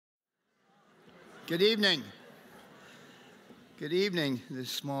Good evening. Good evening,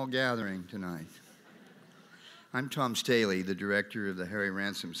 this small gathering tonight. I'm Tom Staley, the director of the Harry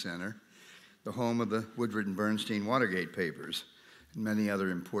Ransom Center, the home of the Woodward and Bernstein Watergate papers, and many other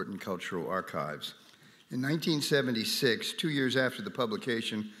important cultural archives. In 1976, 2 years after the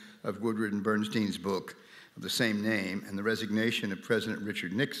publication of Woodward and Bernstein's book of the same name and the resignation of President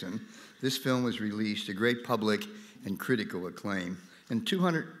Richard Nixon, this film was released to great public and critical acclaim. In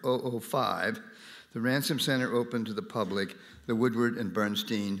 2005, the Ransom Center opened to the public the Woodward and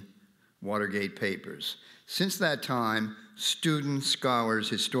Bernstein Watergate papers. Since that time, students, scholars,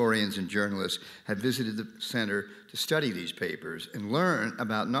 historians, and journalists have visited the center to study these papers and learn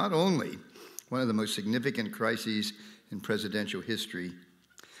about not only one of the most significant crises in presidential history,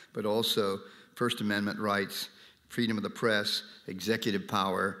 but also First Amendment rights, freedom of the press, executive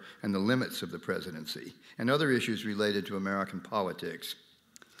power, and the limits of the presidency, and other issues related to American politics.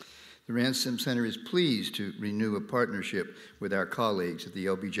 The Ransom Center is pleased to renew a partnership with our colleagues at the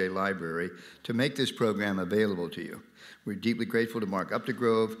LBJ Library to make this program available to you. We're deeply grateful to Mark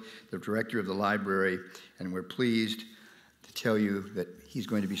Updegrove, the director of the library, and we're pleased to tell you that he's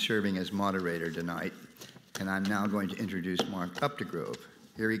going to be serving as moderator tonight. And I'm now going to introduce Mark Updegrove.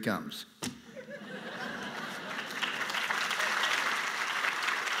 Here he comes.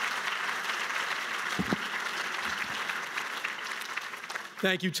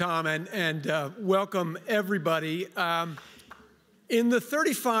 Thank you, Tom, and welcome everybody. In the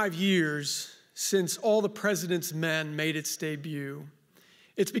 35 years since All the President's Men made its debut,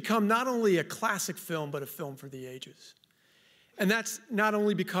 it's become not only a classic film, but a film for the ages. And that's not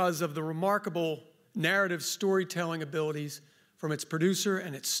only because of the remarkable narrative storytelling abilities from its producer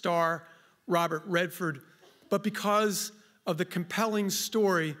and its star, Robert Redford, but because of the compelling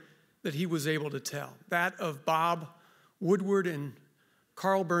story that he was able to tell, that of Bob Woodward and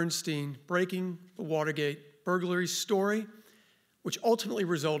Carl Bernstein breaking the Watergate burglary story, which ultimately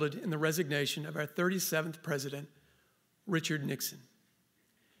resulted in the resignation of our 37th president, Richard Nixon.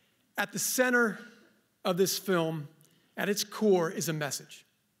 At the center of this film, at its core, is a message.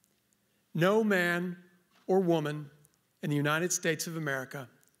 No man or woman in the United States of America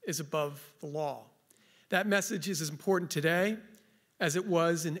is above the law. That message is as important today as it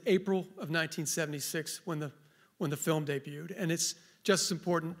was in April of 1976 when the film debuted, and it's just as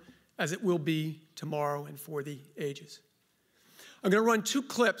important as it will be tomorrow and for the ages. I'm going to run two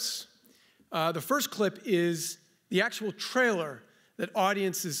clips. The first clip is the actual trailer that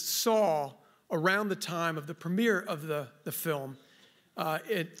audiences saw around the time of the premiere of the film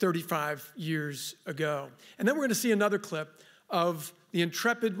 35 years ago. And then we're going to see another clip of the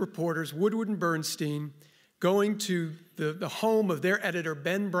intrepid reporters, Woodward and Bernstein, going to the home of their editor,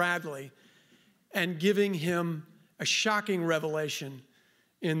 Ben Bradley, and giving him a shocking revelation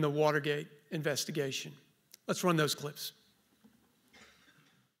in the Watergate investigation. Let's run those clips.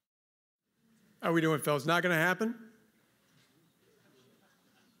 How are we doing, fellas? Not going to happen?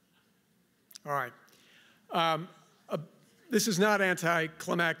 All right. This is not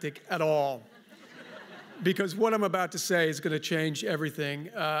anticlimactic at all, because what I'm about to say is going to change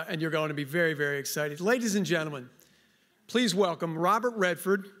everything, and you're going to be very, very excited. Ladies and gentlemen, please welcome Robert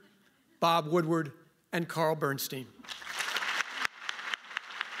Redford, Bob Woodward, and Carl Bernstein.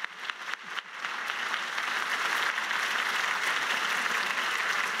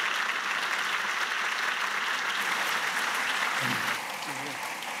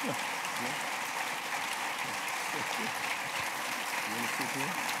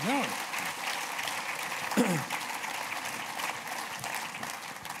 No.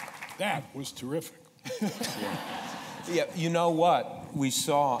 That was terrific. Yeah, you know what? We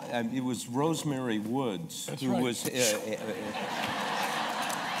saw, it was Rosemary Woods. That's who right. was,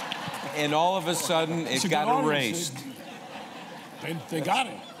 and all of a sudden it got erased. They got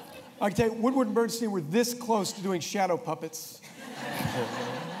it. I can tell you, Woodward and Bernstein were this close to doing shadow puppets.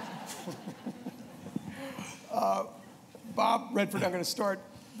 Bob Redford, I'm going to start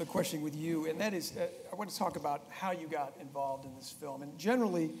the questioning with you, and that is, I want to talk about how you got involved in this film. And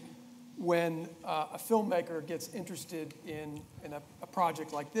generally, when a filmmaker gets interested in a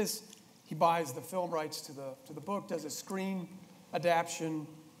project like this, he buys the film rights to the book, does a screen adaptation,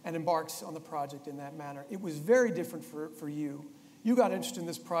 and embarks on the project in that manner. It was very different for you. You got interested in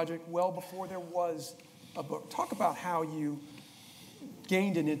this project well before there was a book. Talk about how you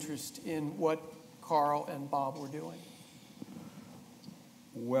gained an interest in what Carl and Bob were doing.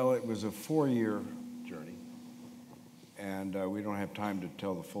 Well, it was a 4-year journey, and we don't have time to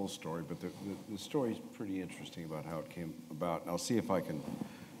tell the full story, but the story is pretty interesting about how it came about, and I'll see if I can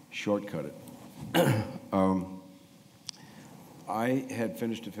shortcut it. I had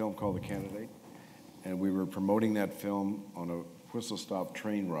finished a film called The Candidate, And we were promoting that film on a whistle-stop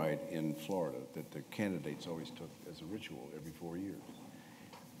train ride in Florida that the candidates always took as a ritual every 4 years.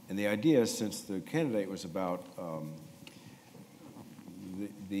 And the idea, since the candidate was about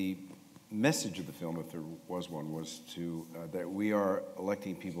the message of the film, if there was one, was to that we are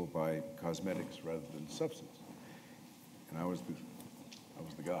electing people by cosmetics rather than substance. And I was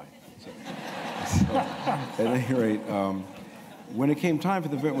the guy. So at any rate, when it came time for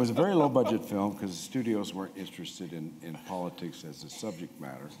the film, it was a very low-budget film because the studios weren't interested in politics as a subject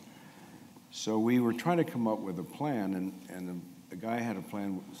matter. So we were trying to come up with a plan, and the guy had a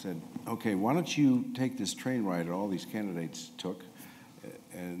plan, said, okay, why don't you take this train ride that all these candidates took,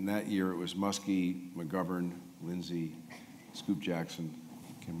 and that year it was Muskie, McGovern, Lindsay, Scoop Jackson,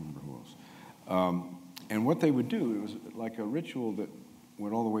 I can't remember who else. And what they would do, it was like a ritual that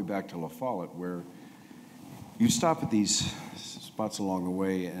went all the way back to La Follette, where you'd stop at these spots along the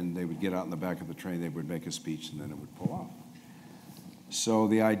way, and they would get out in the back of the train, they would make a speech, and then it would pull off. So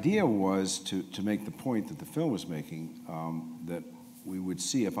the idea was to make the point that the film was making, that we would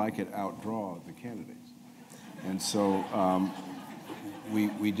see if I could outdraw the candidates. And so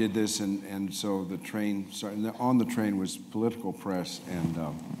we did this, and so the train started, and on the train was political press and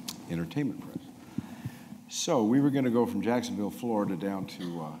entertainment press. So we were going to go from Jacksonville, Florida, down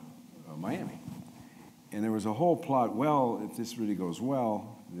to Miami. And there was a whole plot, well, if this really goes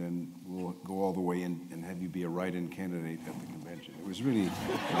well, then we'll go all the way in and have you be a write-in candidate at the convention. It was really,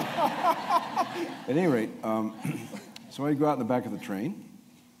 at any rate, so I'd go out in the back of the train,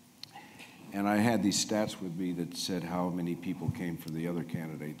 and I had these stats with me that said how many people came for the other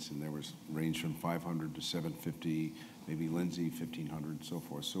candidates, and there was range from 500 to 750, maybe Lindsay, 1,500, and so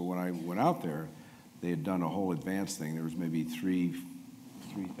forth. So when I went out there, they had done a whole advance thing. There was maybe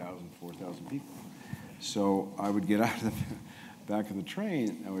 3,000, 4,000 people. So I would get out of the back of the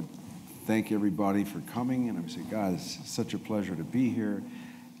train, I would thank everybody for coming, and I would say, God, it's such a pleasure to be here.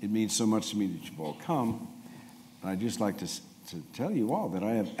 It means so much to me that you've all come. And I'd just like to tell you all that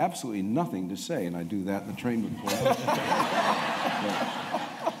I have absolutely nothing to say, and I do that, and the train would pull out.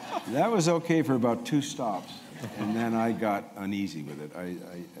 That was okay for about 2 stops, and then I got uneasy with it. I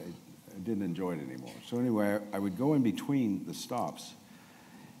didn't enjoy it anymore. So anyway, I would go in between the stops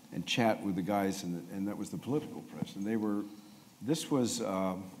and chat with the guys, and that was the political press. And this was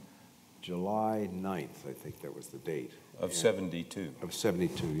July 9th, I think that was the date. Of 72. Of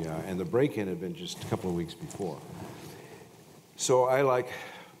 72, yeah. And the break-in had been just a couple of weeks before. So I, like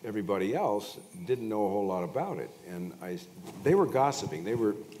everybody else, didn't know a whole lot about it. And they were gossiping. They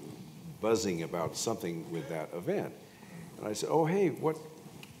were buzzing about something with that event. And I said, oh, hey,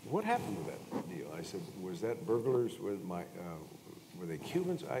 what happened to that deal? I said, was that burglars? Were they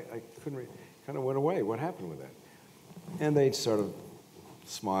Cubans? I couldn't kind of went away. What happened with that? And they sort of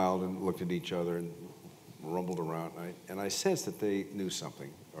smiled and looked at each other and rumbled around. And I sensed that they knew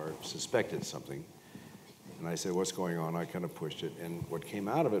something or suspected something. And I said, what's going on? I kind of pushed it. And what came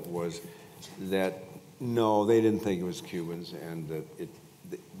out of it was that, no, they didn't think it was Cubans, and that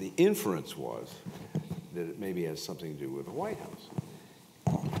the inference was that it maybe has something to do with the White House.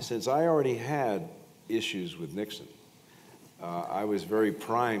 Since I already had issues with Nixon, I was very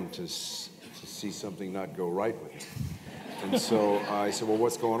primed to see something not go right with him. And so I said, well,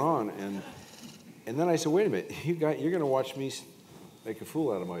 what's going on? And then I said, wait a minute, you're going to watch me make a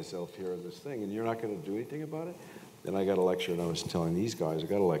fool out of myself here in this thing, and you're not going to do anything about it? Then I got a lecture, and I was telling these guys, I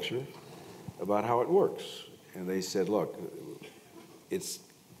got a lecture about how it works. And they said, look, it's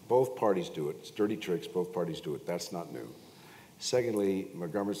both parties do it. It's dirty tricks, both parties do it. That's not new. Secondly,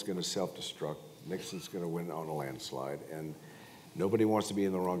 Montgomery's going to self-destruct. Nixon's going to win on a landslide, and nobody wants to be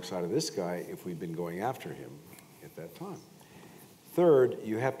on the wrong side of this guy if we've been going after him at that time. Third,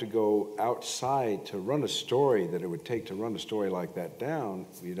 you have to go outside to run a story that it would take to run a story like that down.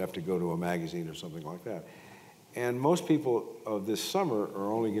 You'd have to go to a magazine or something like that. And most people of this summer are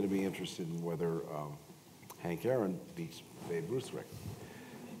only going to be interested in whether Hank Aaron beats Babe Ruth's record.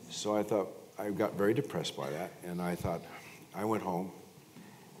 So I thought, I got very depressed by that, and I thought, I went home,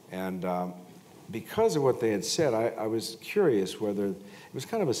 and because of what they had said, I was curious whether it was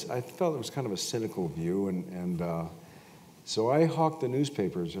kind of I felt it was kind of a cynical view, and so I hawked the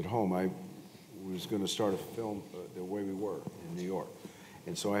newspapers at home. I was going to start a film the way we were in New York,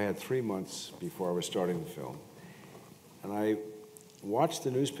 and so I had 3 months before I was starting the film, and I watched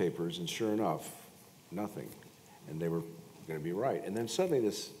the newspapers, and sure enough, nothing, and they were going to be right. And then suddenly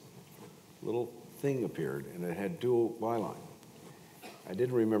this little thing appeared, and it had dual byline. I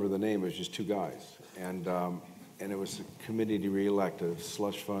didn't remember the name. It was just 2 guys, and it was a committee to re-elect, a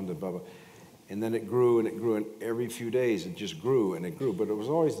slush fund, and blah blah. And then it grew, and every few days it just grew and it grew, but it was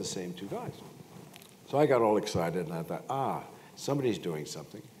always the same 2 guys. So I got all excited, and I thought, somebody's doing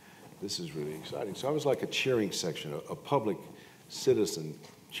something. This is really exciting. So I was like a cheering section, a public citizen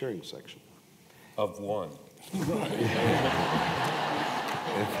cheering section. Of one.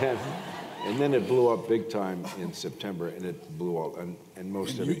 And then it blew up big time in September, and it blew up, and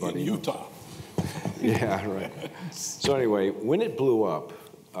most everybody in Utah. Yeah, right. So anyway, when it blew up,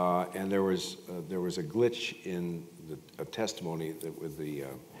 and there was a glitch in a testimony with the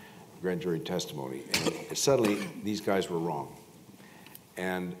grand jury testimony, and suddenly these guys were wrong,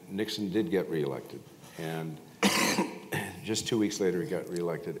 and Nixon did get reelected, and just 2 weeks later he got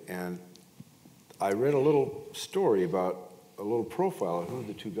reelected, and I read a little story about a little profile of who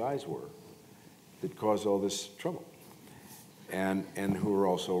the two guys were that caused all this trouble, and who were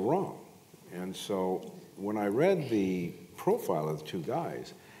also wrong. And so when I read the profile of the two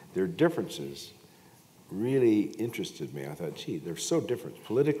guys, their differences really interested me. I thought, gee, they're so different.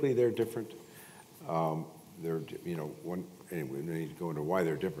 Politically, they're different. Anyway, we don't need to go into why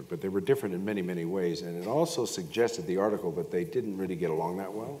they're different, but they were different in many, many ways. And it also suggested the article that they didn't really get along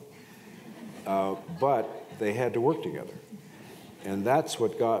that well, but they had to work together. And that's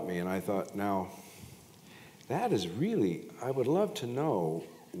what got me. And I thought, now, that is really, I would love to know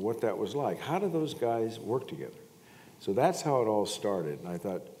what that was like. How do those guys work together? So that's how it all started. And I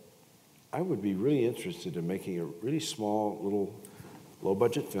thought, I would be really interested in making a really small, little,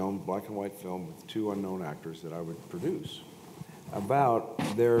 low-budget film, black and white film with two unknown actors that I would produce about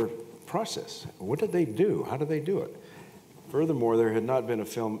their process. What did they do? How did they do it? Furthermore, there had not been a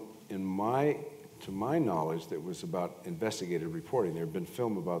film to my knowledge that was about investigative reporting. There had been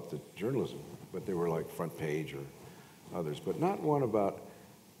film about the journalism, but they were like Front Page or others, but not one about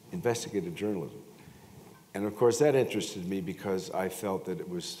investigative journalism. And of course that interested me because I felt that it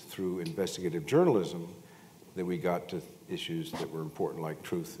was through investigative journalism that we got to issues that were important like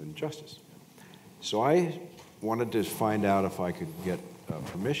truth and justice. So I wanted to find out if I could get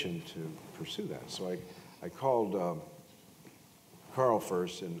permission to pursue that. So I called Carl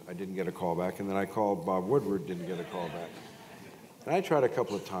first, and I didn't get a call back, and then I called Bob Woodward, didn't get a call back. And I tried a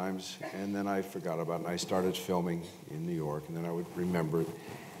couple of times, and then I forgot about it, and I started filming in New York, and then I would remember it.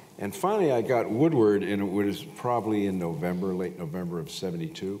 And finally, I got Woodward, and it was probably in November, late November of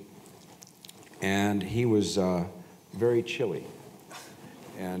 '72. And he was very chilly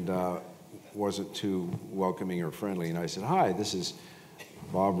and wasn't too welcoming or friendly. And I said, hi, this is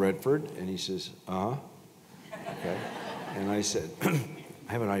Bob Redford. And he says, uh-huh. Okay. And I said,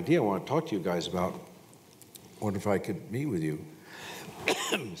 I have an idea I want to talk to you guys about. I wonder if I could meet with you.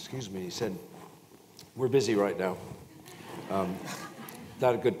 Excuse me. He said, we're busy right now.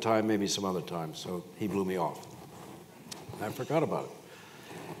 Not a good time, maybe some other time. So he blew me off. I forgot about it.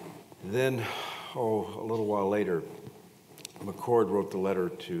 Then, a little while later, McCord wrote the letter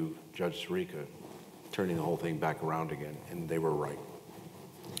to Judge Sirica, turning the whole thing back around again, and they were right.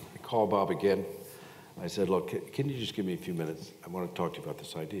 I called Bob again. I said, look, can you just give me a few minutes? I want to talk to you about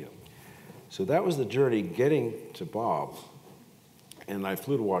this idea. So that was the journey getting to Bob. And I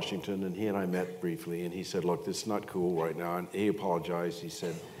flew to Washington, and he and I met briefly, and he said, look, this is not cool right now. And he apologized. He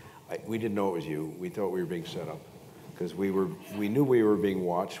said, we didn't know it was you. We thought we were being set up. Because we knew we were being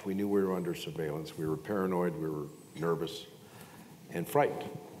watched. We knew we were under surveillance. We were paranoid. We were nervous and frightened.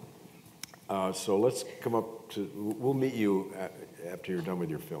 So let's come up to, we'll meet you after you're done with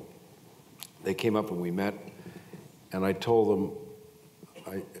your film. They came up and we met, and I told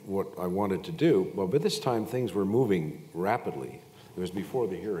them what I wanted to do. Well, by this time, things were moving rapidly. It was before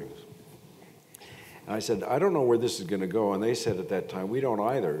the hearings. And I said, I don't know where this is going to go. And they said at that time, we don't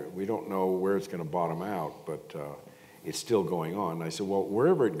either. We don't know where it's going to bottom out, but it's still going on. And I said, well,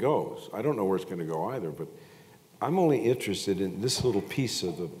 wherever it goes, I don't know where it's going to go either, but I'm only interested in this little piece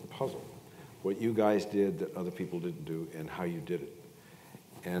of the puzzle, what you guys did that other people didn't do, and how you did it.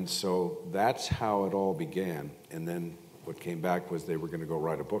 And so that's how it all began. And then what came back was they were going to go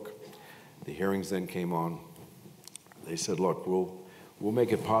write a book. The hearings then came on. They said, look, we'll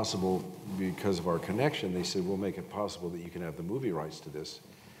make it possible because of our connection. They said, we'll make it possible that you can have the movie rights to this,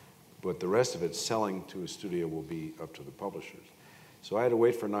 but the rest of it, selling to a studio, will be up to the publishers. So I had to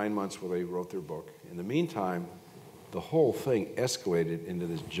wait for 9 months while they wrote their book. In the meantime, the whole thing escalated into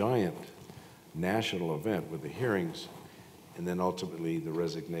this giant national event with the hearings and then ultimately the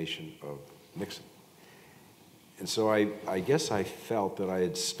resignation of Nixon. And so I guess I felt that I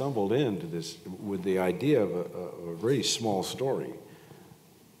had stumbled into this with the idea of a very small story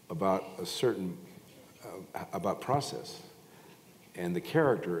about a certain, about process and the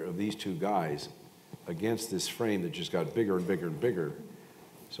character of these two guys against this frame that just got bigger and bigger and bigger.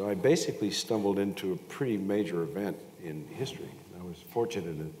 So I basically stumbled into a pretty major event in history. I was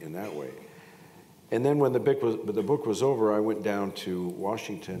fortunate in that way. And then when the book was over, I went down to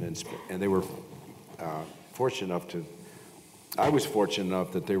Washington, and they were fortunate enough to, I was fortunate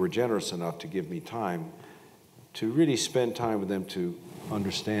enough that they were generous enough to give me time to really spend time with them to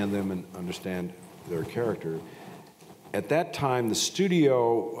understand them and understand their character. At that time, the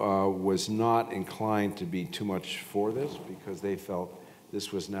studio was not inclined to be too much for this because they felt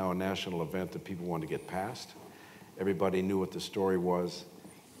this was now a national event that people wanted to get past. Everybody knew what the story was.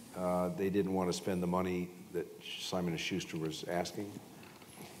 They didn't want to spend the money that Simon & Schuster was asking.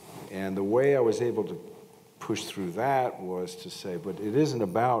 And the way I was able to push through that was to say, but it isn't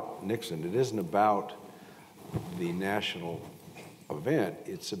about Nixon. It isn't about the national event.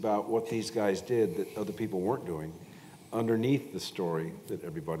 It's about what these guys did that other people weren't doing underneath the story that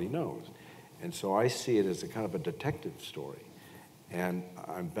everybody knows. And so I see it as a kind of a detective story. And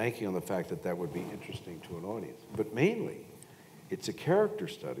I'm banking on the fact that that would be interesting to an audience. But mainly, it's a character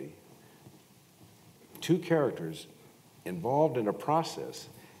study, two characters involved in a process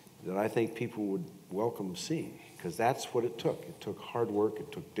that I think people would welcome seeing, because that's what it took. It took hard work,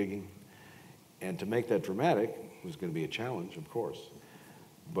 it took digging, and to make that dramatic was going to be a challenge, of course.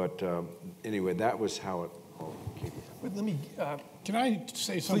 But anyway, that was how it all came. But let me, Can I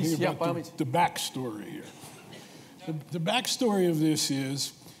say something Please, yeah, about the backstory here? The backstory of this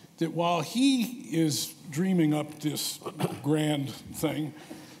is that while he is dreaming up this grand thing,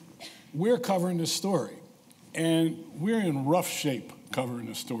 we're covering this story. And we're in rough shape covering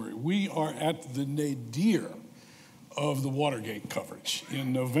the story. We are at the nadir of the Watergate coverage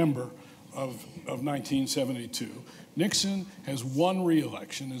in November of 1972. Nixon has won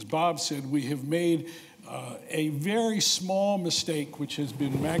re-election. As Bob said, we have made a very small mistake which has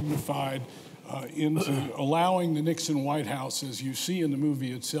been magnified into allowing the Nixon White House, as you see in the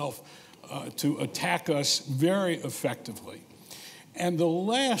movie itself, to attack us very effectively. And the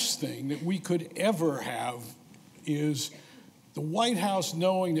last thing that we could ever have is the White House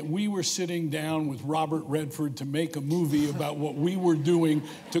knowing that we were sitting down with Robert Redford to make a movie about what we were doing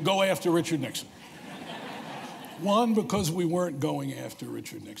to go after Richard Nixon. One, because we weren't going after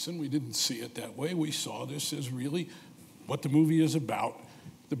Richard Nixon. We didn't see it that way. We saw this as really what the movie is about,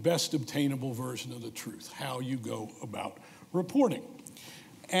 the best obtainable version of the truth, how you go about reporting.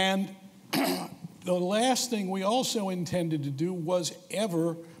 And the last thing we also intended to do was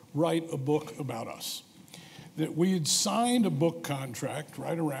ever write a book about us. That we had signed a book contract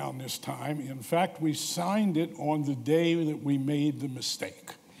right around this time. In fact, we signed it on the day that we made the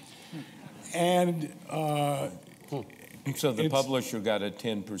mistake. And so the publisher got a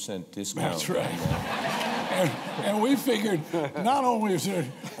 10% discount. that's right. And we figured, not only is there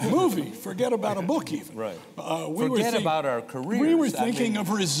a movie, forget about a book even. Right. Forget about our careers. We were thinking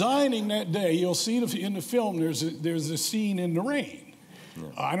of resigning that day. You'll see in the film, there's a scene in the rain. Yeah.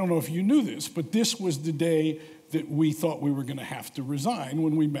 I don't know if you knew this, but this was the day that we thought we were going to have to resign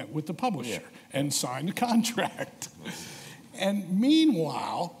when we met with the publisher and signed a contract. And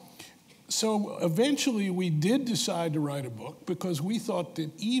meanwhile, so eventually we did decide to write a book because we thought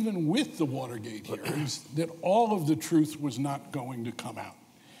that even with the Watergate hearings, that all of the truth was not going to come out.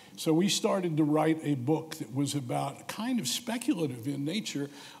 So we started to write a book that was about kind of speculative in nature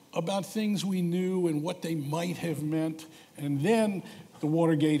about things we knew and what they might have meant. And then the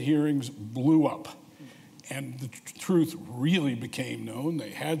Watergate hearings blew up. And the truth really became known. They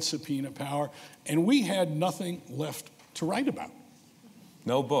had subpoena power. And we had nothing left to write about.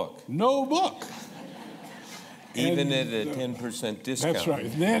 No book. No book. Even at a 10% discount. That's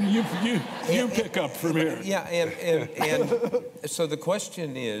right. Then you pick up from here. Yeah, and so the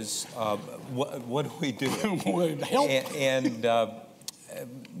question is, what do we do? Help. And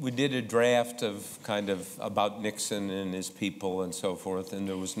we did a draft of kind of about Nixon and his people and so forth, and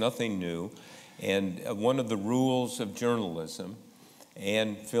there was nothing new. And one of the rules of journalism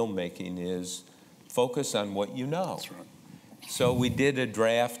and filmmaking is focus on what you know. That's right. So we did a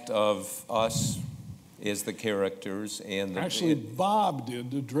draft of us as the characters and the... Actually, Bob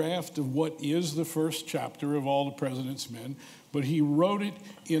did the draft of what is the first chapter of All the President's Men, but he wrote it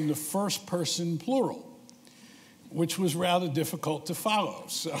in the first person plural, which was rather difficult to follow.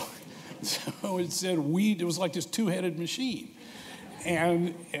 So it said it was like this two-headed machine.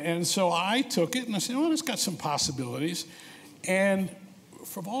 And so I took it and I said, well, it's got some possibilities. And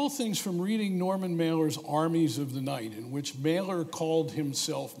from all things, from reading Norman Mailer's Armies of the Night, in which Mailer called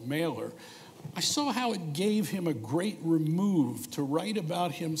himself Mailer, I saw how it gave him a great remove to write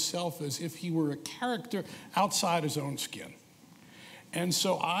about himself as if he were a character outside his own skin. And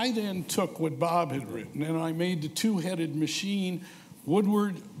so I then took what Bob had written and I made the two-headed machine,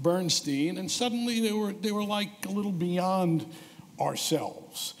 Woodward, Bernstein, and suddenly they were like a little beyond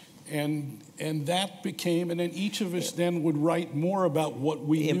ourselves. And that became, and then each of us then would write more about what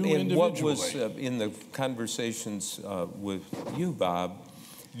we knew individually. And what was, in the conversations with you, Bob,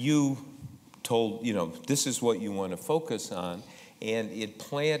 you told, this is what you want to focus on, and it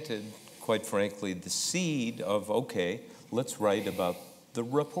planted, quite frankly, the seed of, okay, let's write about the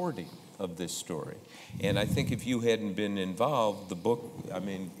reporting of this story. And I think if you hadn't been involved, the book,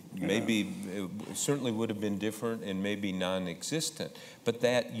 maybe it certainly would have been different and maybe non-existent. But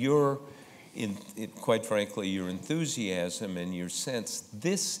that quite frankly, your enthusiasm and your sense,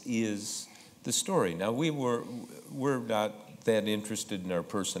 this is the story. Now, we're not that interested in our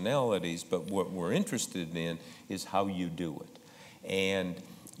personalities, but what we're interested in is how you do it. And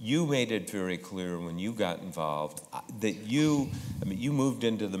you made it very clear when you got involved that you moved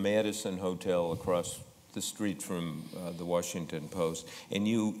into the Madison Hotel across the street from the Washington Post, and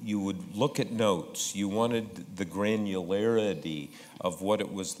you would look at notes. You wanted the granularity of what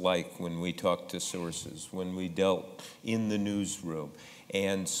it was like when we talked to sources, when we dealt in the newsroom.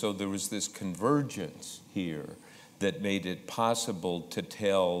 And so there was this convergence here that made it possible to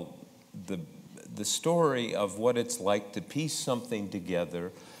tell the story of what it's like to piece something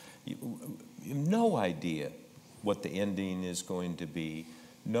together. You have no idea what the ending is going to be,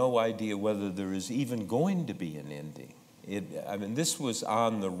 no idea whether there is even going to be an ending. This was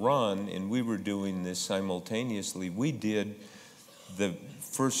on the run, and we were doing this simultaneously. We did the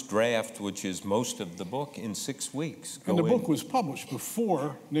first draft, which is most of the book, in 6 weeks. And the book was published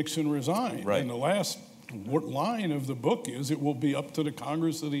before Nixon resigned. Right. And the last line of the book is, it will be up to the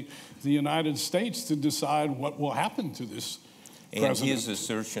Congress of the United States to decide what will happen to this president. And his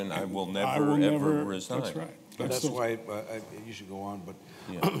assertion, I will never, ever resign. That's right. That's why, you should go on, but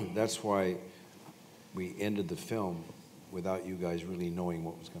that's why we ended the film without you guys really knowing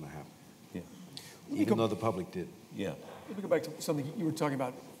what was going to happen. Yeah. Even though the public did. Yeah. Let me go back to something you were talking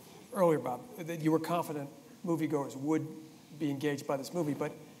about earlier, Bob, that you were confident moviegoers would be engaged by this movie,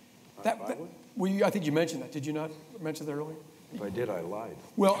 but I think you mentioned that. Did you not mention that earlier? If I did, I lied.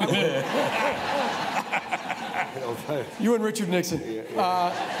 Well, you and Richard Nixon.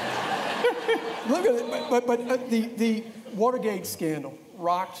 Look at it, but the Watergate scandal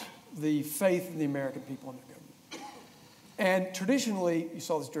rocked the faith of the American people in their government. And traditionally, you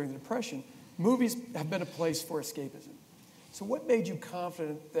saw this during the Depression, movies have been a place for escapism. So what made you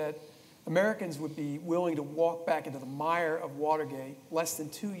confident that Americans would be willing to walk back into the mire of Watergate less than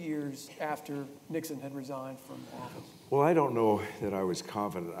 2 years after Nixon had resigned from office? Well, I don't know that I was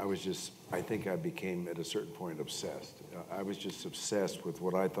confident. I think I became, at a certain point, obsessed. I was just obsessed with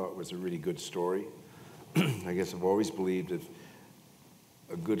what I thought was a really good story. I guess I've always believed if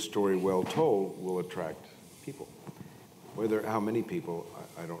a good story well told will attract people. How many people,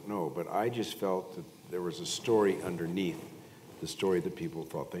 I don't know, but I just felt that there was a story underneath the story that people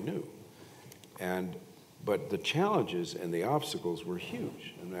thought they knew. But the challenges and the obstacles were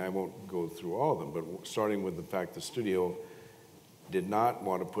huge, and I won't go through all of them, but starting with the fact the studio did not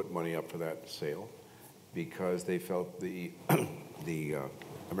want to put money up for that sale because they felt the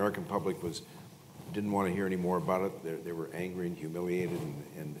American public didn't want to hear any more about it. They were angry and humiliated,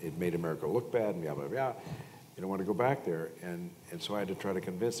 and it made America look bad, and blah, blah, blah. You don't want to go back there, and so I had to try to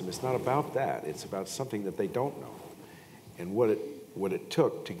convince them it's not about that. It's about something that they don't know, and what it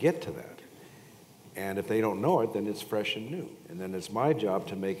took to get to that. And if they don't know it, then it's fresh and new. And then it's my job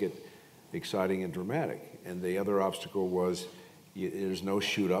to make it exciting and dramatic. And the other obstacle was there's no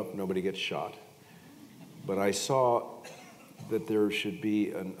shoot up, nobody gets shot. But I saw that there should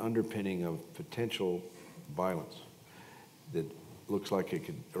be an underpinning of potential violence that looks like it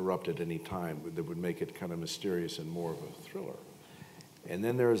could erupt at any time, that would make it kind of mysterious and more of a thriller. And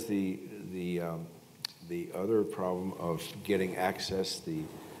then there's the other problem of getting access.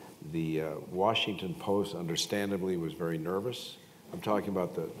 The Washington Post, understandably, was very nervous. I'm talking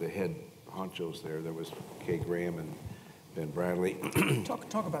about the head honchos there. There was Kay Graham and Ben Bradley.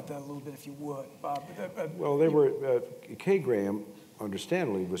 Talk about that a little bit, if you would, Bob. Well, they were, Kay Graham,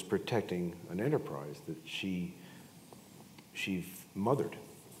 understandably, was protecting an enterprise that she mothered.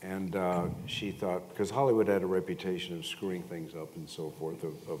 And she thought, because Hollywood had a reputation of screwing things up and so forth,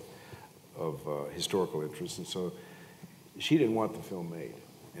 of historical interest, and so she didn't want the film made.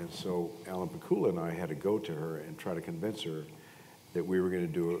 And so Alan Pakula and I had to go to her and try to convince her that we were going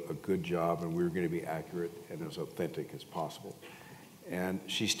to do a good job and we were going to be accurate and as authentic as possible. And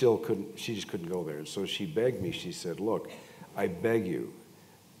she just couldn't go there. And so she begged me, she said, look, I beg you,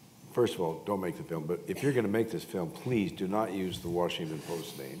 first of all, don't make the film, but if you're going to make this film, please do not use the Washington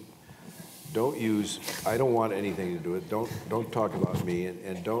Post name. I don't want anything to do with it. Don't talk about me,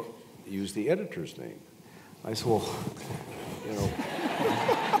 and don't use the editor's name. I said, well,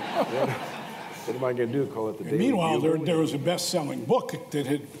 What am I going to do? Call it the Daily Meanwhile, Bugle? there was a best-selling book that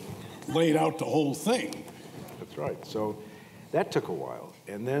had laid out the whole thing. That's right. So that took a while.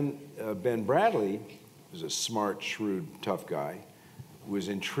 And then Ben Bradley was a smart, shrewd, tough guy who was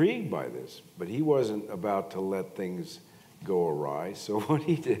intrigued by this, but he wasn't about to let things go awry. So what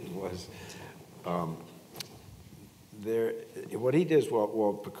he did was, while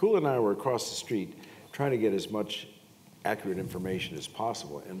Pakula and I were across the street trying to get as much accurate information as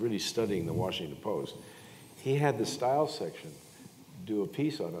possible and really studying the Washington Post, he had the style section do a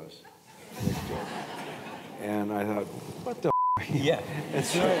piece on us next to him. And I thought, what the Yeah. and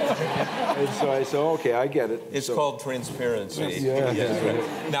so I said, okay, I get it. It's so, called transparency. Yeah.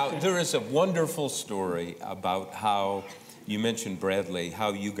 Yes. Now, there is a wonderful story about how, you mentioned Bradley,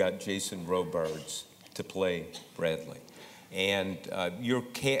 how you got Jason Robards to play Bradley. And you're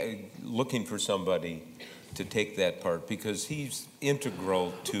looking for somebody to take that part because he's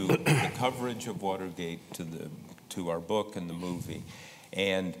integral to the coverage of Watergate, to our book and the movie.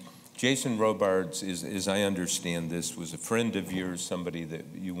 And Jason Robards, as I understand this, was a friend of yours, somebody that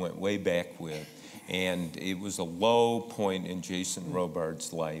you went way back with, and it was a low point in Jason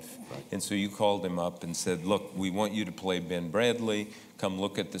Robards' life. Right. And so you called him up and said, look, we want you to play Ben Bradley, come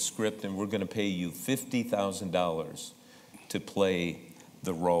look at the script, and we're going to pay you $50,000 to play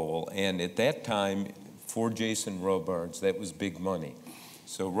the role. And at that time, for Jason Robards, that was big money.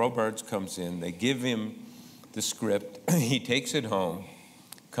 So Robards comes in, they give him the script, he takes it home,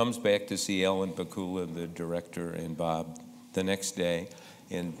 comes back to see Alan Pakula, the director, and Bob the next day,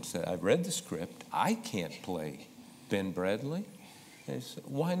 and said, I read the script. I can't play Ben Bradley. And he said,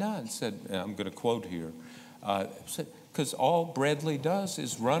 why not? I said, I'm going to quote here, because all Bradley does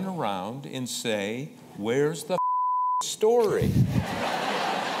is run around and say, where's the story?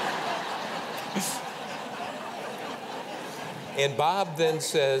 And Bob then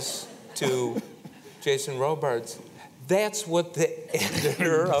says to Jason Robards, that's what the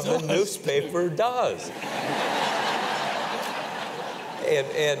editor of a newspaper does.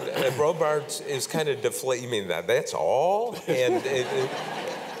 And Robards is kind of deflated. You mean that's all? And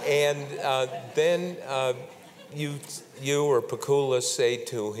then you or Pakula say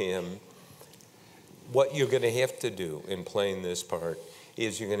to him, what you're going to have to do in playing this part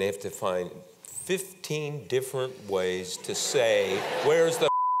is you're going to have to find 15 different ways to say, where's the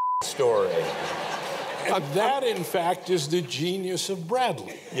story? And that, in fact, is the genius of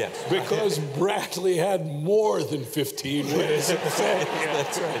Bradley. Yes. Because Bradley had more than 15 ways to say it.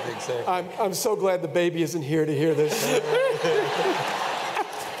 That's right, exactly. I'm so glad the baby isn't here to hear this.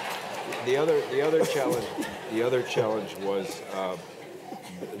 The other challenge was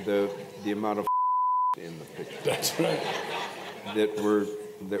the amount of in the picture. That's right. That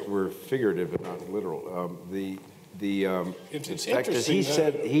were figurative and not literal. It's fact is,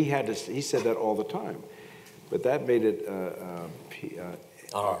 interesting. he said that all the time, but that made it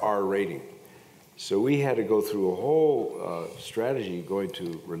R rating. So we had to go through a whole strategy, going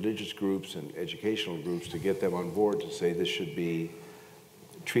to religious groups and educational groups to get them on board to say this should be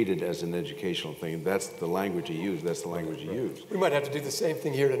treated as an educational thing. That's the language he used. That's the language he used. We might have to do the same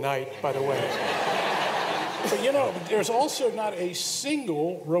thing here tonight, by the way. But you know, there's also not a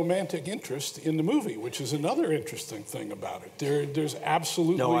single romantic interest in the movie, which is another interesting thing about it. There's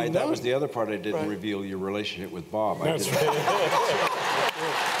absolutely none. That was the other part I didn't reveal, your relationship with Bob. That's right.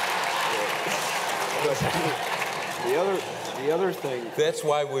 The other thing... That's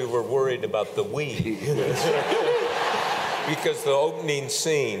why we were worried about the we. Because the opening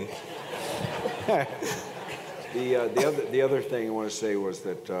scene... The other thing I want to say was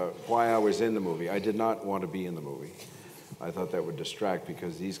that why I was in the movie, I did not want to be in the movie. I thought that would distract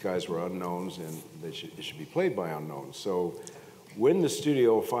because these guys were unknowns and it should be played by unknowns. So when the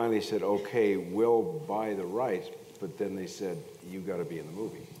studio finally said, okay, we'll buy the rights, but then they said, you got to be in the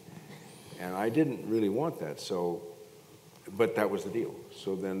movie. And I didn't really want that, so, but that was the deal.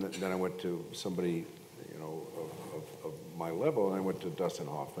 So then I went to somebody, you know, of my level, and I went to Dustin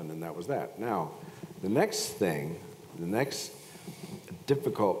Hoffman, and that was that. Now, the next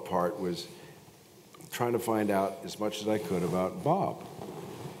difficult part was trying to find out as much as I could about Bob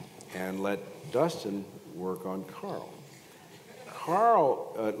and let Dustin work on Carl.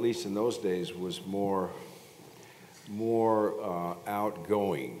 Carl, at least in those days, was more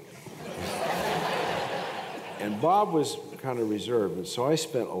outgoing. And Bob was kind of reserved, and so I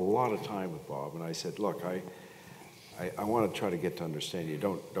spent a lot of time with Bob, and I said, look, I want to try to get to understand you.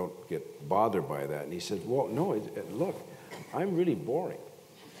 Don't get bothered by that. And he said, well, no, look, I'm really boring.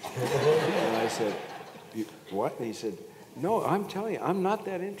 And I said, what? And he said, No, I'm telling you, I'm not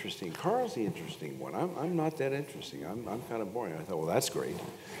that interesting. Carl's the interesting one. I'm not that interesting. I'm kind of boring. I thought, well, that's great.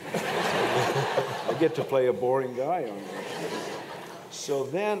 I get to play a boring guy on this. So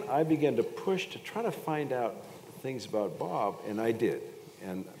then I began to push to try to find out things about Bob, and I did.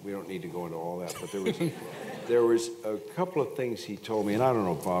 And we don't need to go into all that, but there was a couple of things he told me, and I don't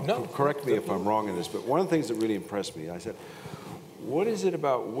know, Bob, correct me if I'm wrong in this, but one of the things that really impressed me, I said, what is it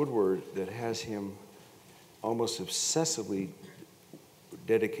about Woodward that has him almost obsessively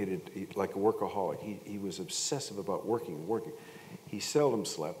dedicated, like a workaholic? He was obsessive about working and working. He seldom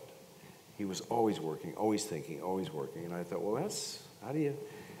slept. He was always working, always thinking, always working. And I thought, well, how do you,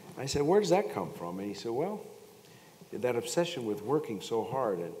 I said, where does that come from? And he said, well, that obsession with working so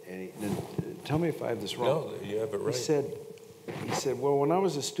hard, and tell me if I have this wrong. No, you have it right. He said, well, when I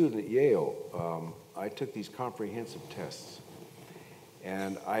was a student at Yale, I took these comprehensive tests,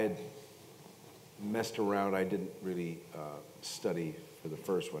 and I had messed around. I didn't really study for the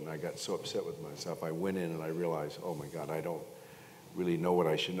first one. I got so upset with myself. I went in and I realized, oh my God, I don't really know what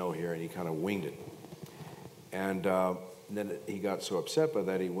I should know here, and he kind of winged it. And then he got so upset by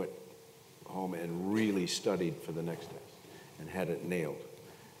that, he went home and really studied for the next test and had it nailed.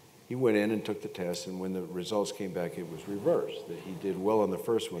 He went in and took the test, and when the results came back, it was reversed, that he did well on the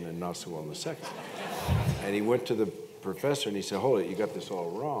first one and not so well on the second. And he went to the professor and he said, hold it, you got this all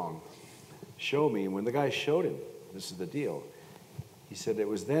wrong. Show me. And when the guy showed him, this is the deal, he said, it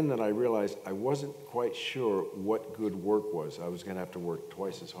was then that I realized I wasn't quite sure what good work was. I was going to have to work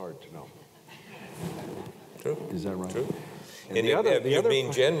twice as hard to know. True. Is that right? True. And you're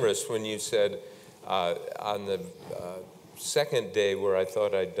being generous when you said on the second day where I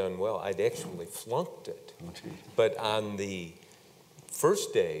thought I'd done well, I'd actually flunked it. Oh, geez. But on the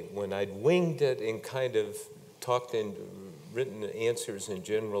first day, when I'd winged it and kind of talked in written answers in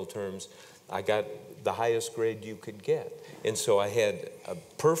general terms, I got the highest grade you could get. And so I had a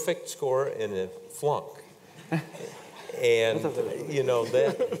perfect score and a flunk. And, you know,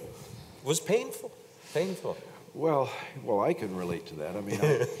 that was painful. Well, I can relate to that. I mean,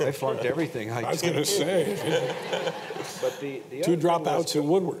 I flunked everything I was going to say. But the two dropouts in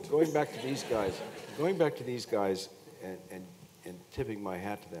Woodward. Going back to these guys and tipping my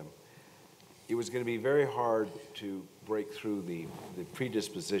hat to them, it was going to be very hard to break through the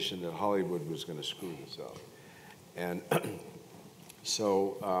predisposition that Hollywood was going to screw this up. And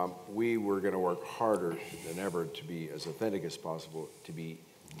so we were going to work harder than ever to be as authentic as possible, to be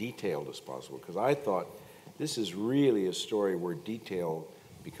detailed as possible, because I thought this is really a story where detail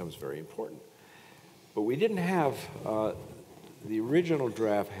becomes very important. But we didn't have, the original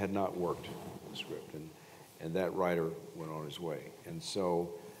draft had not worked, the script, and that writer went on his way. And so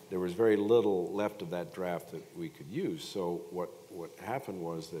there was very little left of that draft that we could use. So what happened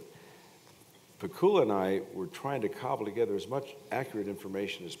was that Pakula and I were trying to cobble together as much accurate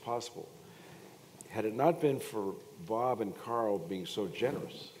information as possible. Had it not been for Bob and Carl being so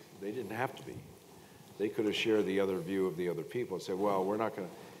generous, they didn't have to be. They could have shared the other view of the other people and said, well, we're not going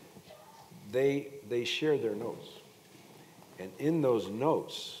to. They shared their notes. And in those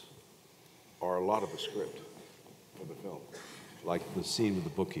notes are a lot of the script for the film, like the scene with the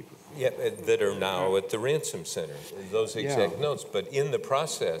bookkeeper. Yeah, that are now at the Ransom Center, those exact notes. But in the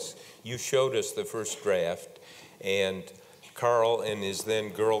process, you showed us the first draft, and Carl and his then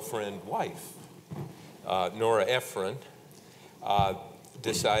girlfriend, wife, Nora Ephron,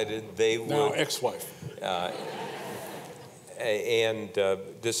 decided they would... Now ex-wife.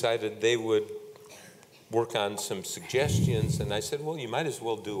 Decided they would work on some suggestions. And I said, well, you might as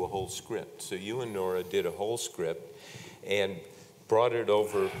well do a whole script. So you and Nora did a whole script and brought it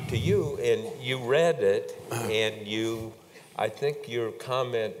over to you, and you read it, and I think your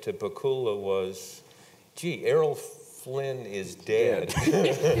comment to Pakula was, gee, Errol Flynn is dead.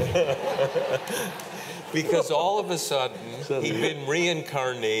 Because all of a sudden, he'd been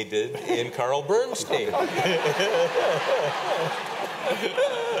reincarnated in Carl Bernstein.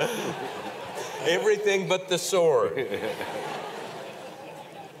 Everything but the sword.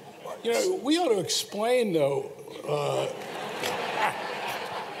 You know, we ought to explain, though,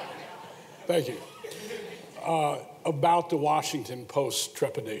 thank you, about the Washington Post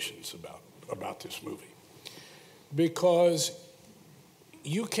trepidations about this movie. Because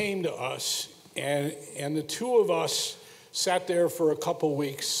you came to us, and the two of us sat there for a couple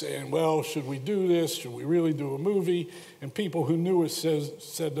weeks saying, well, should we do this? Should we really do a movie? And people who knew us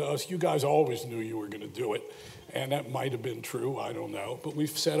said to us, you guys always knew you were going to do it. And that might have been true, I don't know. But we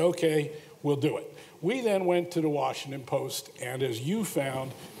said, okay, we'll do it. We then went to the Washington Post, and as you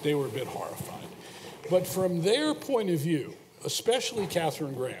found, they were a bit horrified. But from their point of view, especially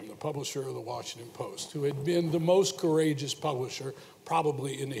Katharine Graham, the publisher of the Washington Post, who had been the most courageous publisher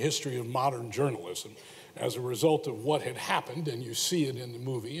probably in the history of modern journalism as a result of what had happened, and you see it in the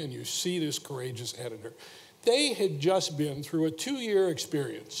movie, and you see this courageous editor. They had just been through a 2-year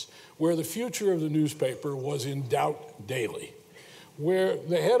experience where the future of the newspaper was in doubt daily, where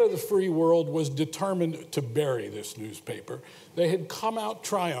the head of the free world was determined to bury this newspaper. They had come out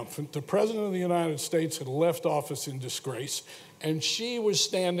triumphant. The President of the United States had left office in disgrace, and she was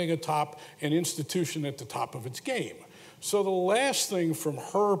standing atop an institution at the top of its game. So the last thing from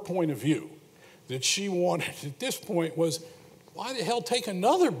her point of view that she wanted at this point was, why the hell take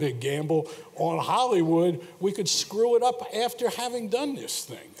another big gamble on Hollywood? We could screw it up after having done this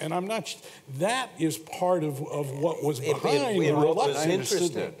thing. And I'm not, that is part of what was behind the reluctance. I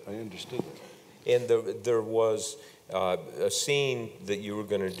understood that. And there was a scene that you were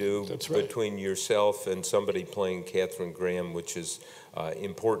going to do between yourself and somebody playing Katharine Graham, which is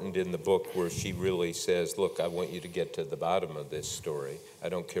important in the book, where she really says, look, I want you to get to the bottom of this story. I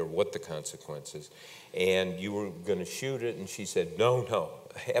don't care what the consequences. And you were going to shoot it, and she said, no,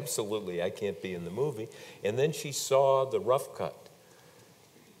 absolutely, I can't be in the movie. And then she saw the rough cut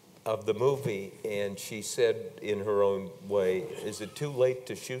of the movie, and she said in her own way, is it too late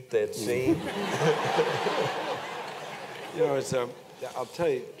to shoot that scene? You know, I'll tell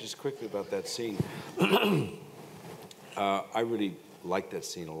you just quickly about that scene. I really liked that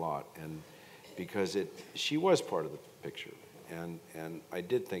scene a lot, and because she was part of the picture, and I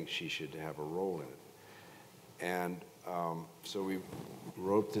did think she should have a role in it. And so we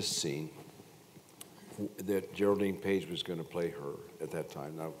wrote this scene that Geraldine Page was going to play her at that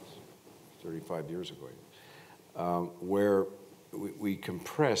time. That was 35 years ago, where we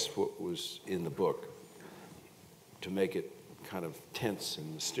compressed what was in the book to make it kind of tense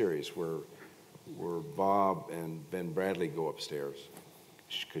and mysterious, where Bob and Ben Bradley go upstairs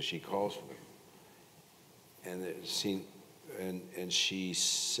because she calls for them. And the scene, and she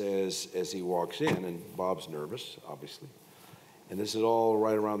says as he walks in, and Bob's nervous, obviously, and this is all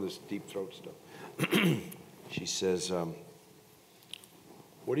right around this deep throat stuff. She says,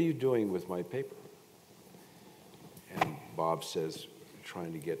 what are you doing with my paper? And Bob says,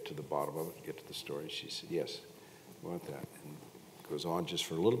 trying to get to the bottom of it, get to the story. She said, yes, I want that. And goes on just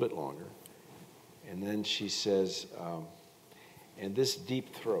for a little bit longer. And then she says, and this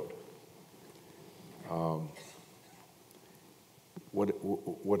deep throat,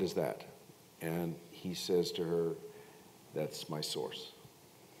 what is that? And he says to her, that's my source.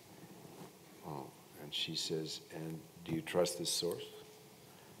 Oh, and she says, and do you trust this source?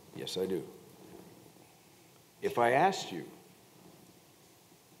 Yes, I do. If I asked you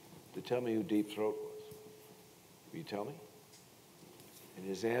to tell me who Deep Throat was, will you tell me? And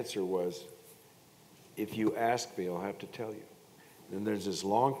his answer was, if you ask me, I'll have to tell you. Then there's this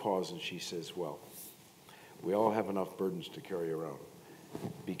long pause, and she says, well, we all have enough burdens to carry around.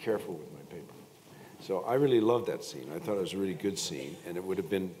 Be careful with my paper. So I really loved that scene. I thought it was a really good scene, and it would have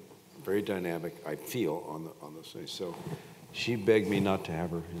been very dynamic, I feel, on the scene. So she begged me not to have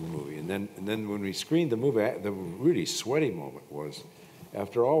her in the movie. And then when we screened the movie, the really sweaty moment was,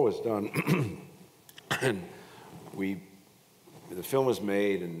 after all was done, and the film was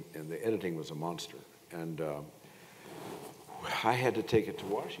made, and the editing was a monster. And I had to take it to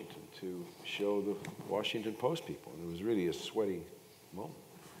Washington to show the Washington Post people. And it was really a sweaty moment.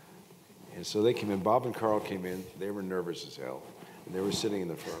 And so they came in, Bob and Carl came in, they were nervous as hell, and they were sitting in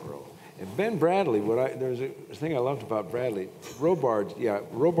the front row. And Ben Bradley, there's a thing I loved about Bradley,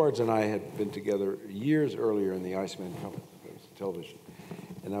 Robards and I had been together years earlier in the Iceman Company, television.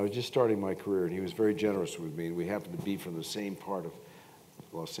 And I was just starting my career, and he was very generous with me, and we happened to be from the same part of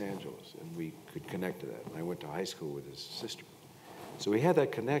Los Angeles, and we could connect to that. And I went to high school with his sister. So we had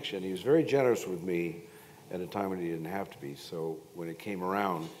that connection. He was very generous with me at a time when he didn't have to be. So when it came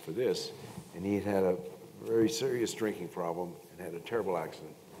around for this, and he had a very serious drinking problem and had a terrible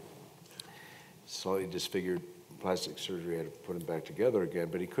accident, slightly disfigured, plastic surgery, had to put him back together again,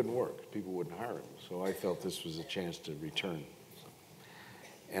 but he couldn't work. People wouldn't hire him. So I felt this was a chance to return.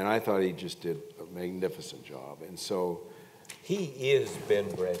 And I thought he just did a magnificent job. And so he is Ben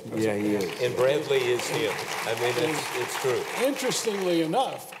Bradley. Yeah, he is. And Bradley is him. I mean, it's true. Interestingly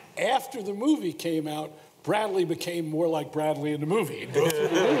enough, after the movie came out, Bradley became more like Bradley in the movie. He'd go through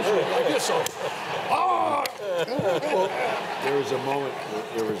the newsroom like this. Well, there was a moment,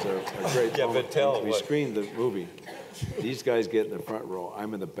 there was a great moment. We screened the movie. These guys get in the front row.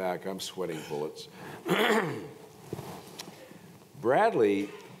 I'm in the back. I'm sweating bullets. Bradley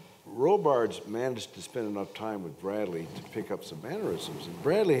Robards managed to spend enough time with Bradley to pick up some mannerisms, and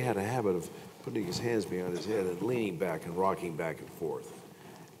Bradley had a habit of putting his hands behind his head and leaning back and rocking back and forth.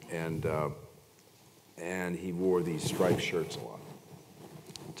 And he wore these striped shirts a lot,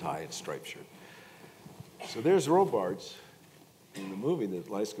 tie and striped shirt. So there's Robards in the movie, The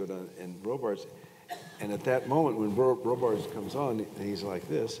Lights Go Down, and Robards. And at that moment, when Robards comes on, and he's like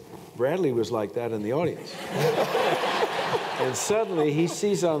this, Bradley was like that in the audience. And suddenly, he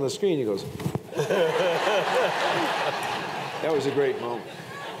sees on the screen, he goes, that was a great moment.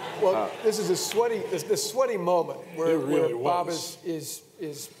 Well, this is a sweaty moment where, really where Bob was. is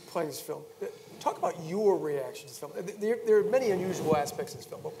playing this film. Talk about your reaction to this film. There are many unusual aspects of this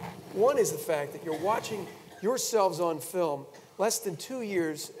film. But one is the fact that you're watching yourselves on film less than 2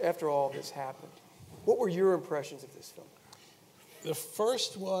 years after all this happened. What were your impressions of this film? The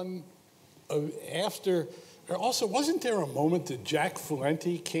first one, after, also, wasn't there a moment that Jack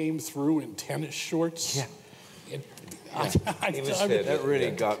Valenti came through in tennis shorts? Yeah. That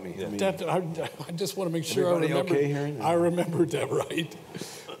really got me. Yeah. I just want to make sure I remembered that right.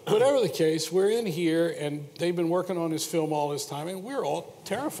 Whatever the case, we're in here, and they've been working on this film all this time, and we're all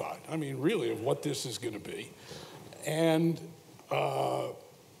terrified, I mean, really, of what this is going to be. And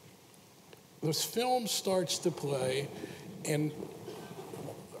this film starts to play, and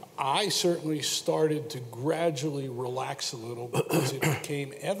I certainly started to gradually relax a little because it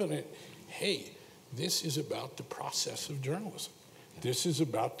became evident, hey, this is about the process of journalism. This is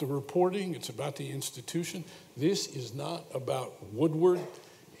about the reporting. It's about the institution. This is not about Woodward,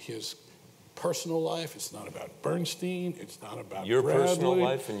 his personal life. It's not about Bernstein. It's not about your Bradley. Personal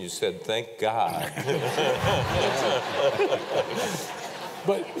life, and you said, thank God.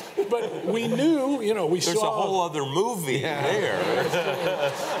 But we knew, we There's saw... There's a whole other movie there.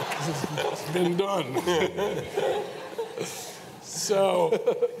 It's been done.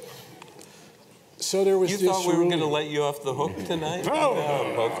 So there was this... You thought we were going to let you off the hook tonight? No.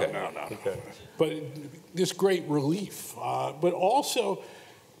 Okay. But this great relief. But also,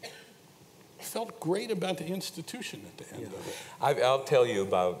 I felt great about the institution at the end of it. I'll tell you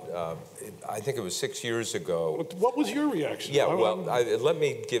about, I think it was 6 years ago. What was your reaction? Yeah, well, let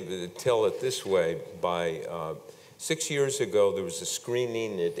me tell it this way. 6 years ago, there was a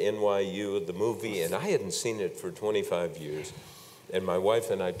screening at NYU of the movie, and I hadn't seen it for 25 years. And my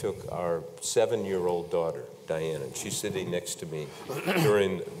wife and I took our 7-year-old daughter, Diana, and she's sitting next to me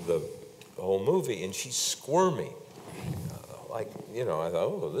during the whole movie, and she's squirming. I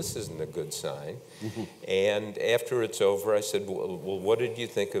thought, oh, this isn't a good sign. And after it's over, I said, well, what did you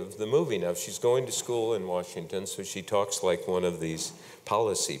think of the movie? Now, she's going to school in Washington, so she talks like one of these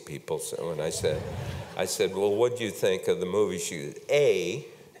policy people. So when I said, well, what do you think of the movie? She said, A,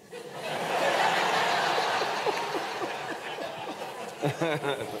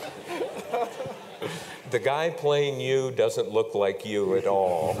 the guy playing you doesn't look like you at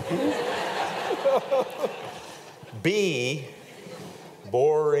all. B,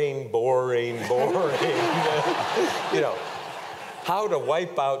 boring. How to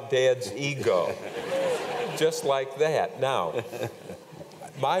wipe out Dad's ego. Just like that. Now,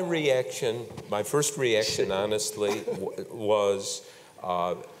 my first reaction, honestly, was,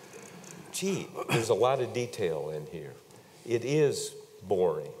 gee, there's a lot of detail in here. It is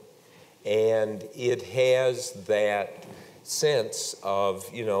boring. And it has that sense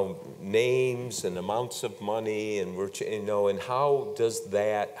of, names and amounts of money, and and how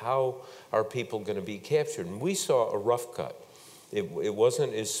are people going to be captured? And we saw a rough cut. It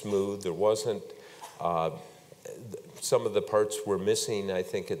wasn't as smooth. There wasn't, some of the parts were missing, I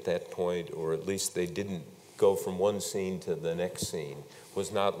think, at that point, or at least they didn't go from one scene to the next scene. It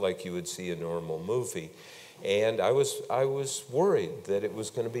was not like you would see a normal movie. And I was worried that it was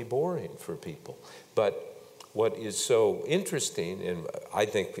going to be boring for people. But what is so interesting, and I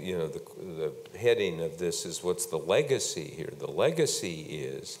think, the heading of this is what's the legacy here. The legacy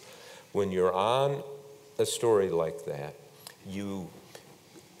is when you're on a story like that, you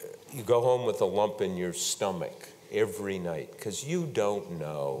go home with a lump in your stomach every night because you don't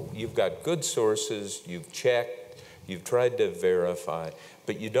know. You've got good sources, you've checked, you've tried to verify,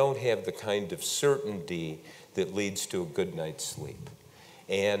 but you don't have the kind of certainty that leads to a good night's sleep.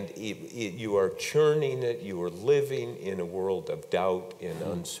 And you are churning it, you are living in a world of doubt and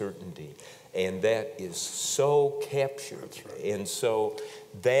uncertainty. And that is so captured. That's right. And so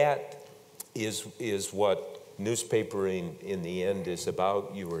that is what newspapering in the end is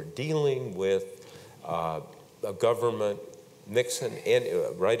about. You are dealing with a government, Nixon, and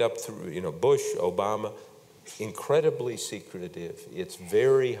right up through, Bush, Obama, incredibly secretive. It's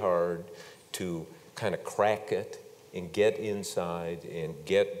very hard to kind of crack it and get inside and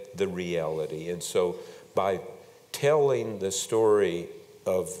get the reality. And so by telling the story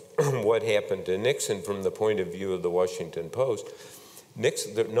of what happened to Nixon from the point of view of the Washington Post,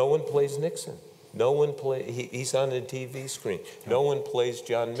 no one plays Nixon. No one he's on a TV screen. No one plays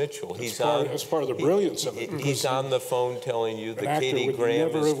John Mitchell. That's part of the brilliance of it. He's on the phone telling you that Katie Graham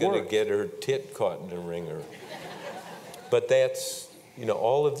is going to get her tit caught in a ringer. But that's,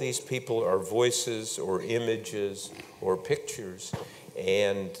 all of these people are voices or images or pictures.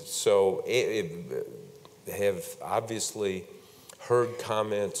 And so have obviously heard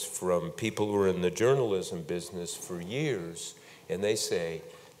comments from people who are in the journalism business for years, and they say,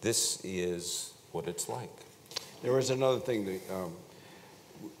 this is what it's like. There was another thing that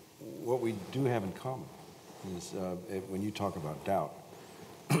what we do have in common is when you talk about doubt,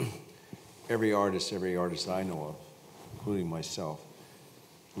 every artist I know of, including myself,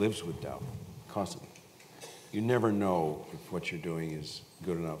 lives with doubt constantly. You never know if what you're doing is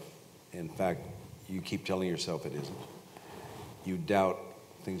good enough. In fact, you keep telling yourself it isn't. You doubt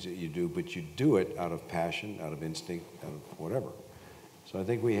things that you do, but you do it out of passion, out of instinct, out of whatever. So I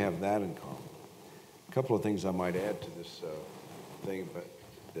think we have that in common. A couple of things I might add to this thing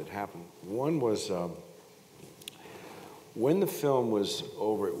that happened. One was when the film was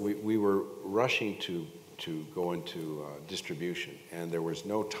over, we were rushing to go into distribution, and there was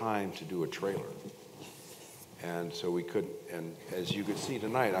no time to do a trailer. And so we couldn't, and as you could see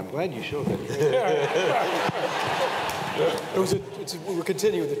tonight, I'm glad you showed that trailer. We were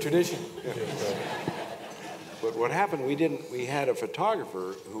continuing the tradition. Yeah. But what happened, we had a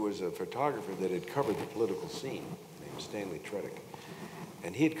photographer who was a photographer that had covered the political scene, named Stanley Tredick.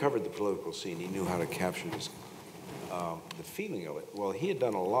 And he had covered the political scene. He knew how to capture this, the feeling of it. Well, he had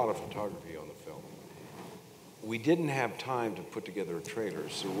done a lot of photography on the film. We didn't have time to put together a trailer.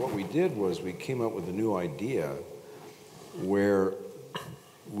 So what we did was we came up with a new idea where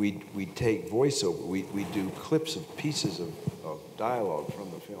we take voiceover, we do clips of pieces of dialogue from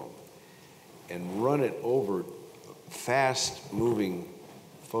the film and run it over fast-moving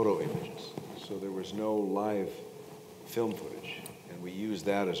photo images. So there was no live film footage, and we used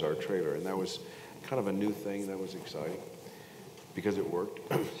that as our trailer. And that was kind of a new thing. That was exciting because it worked.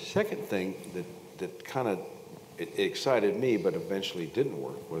 Second thing that kind of it excited me, but eventually didn't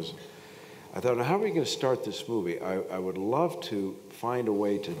work, was I thought, how are we going to start this movie? I would love to find a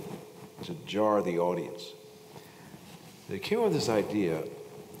way to jar the audience. They came up with this idea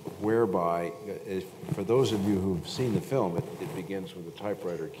whereby, for those of you who've seen the film, it begins with the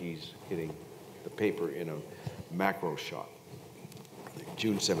typewriter keys hitting the paper in a macro shot.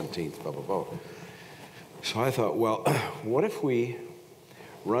 June 17th, blah, blah, blah. So I thought, well, what if we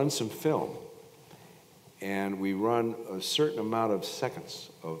run some film and we run a certain amount of seconds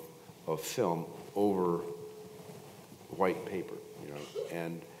of film over white paper,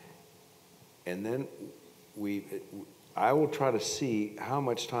 and then I will try to see how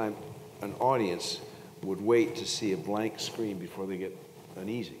much time an audience would wait to see a blank screen before they get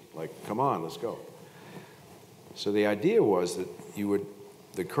uneasy. Like, come on, let's go. So the idea was that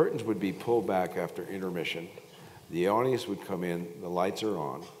the curtains would be pulled back after intermission, the audience would come in, the lights are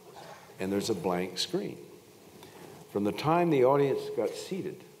on, and there's a blank screen. From the time the audience got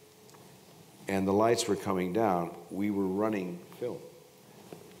seated and the lights were coming down, we were running film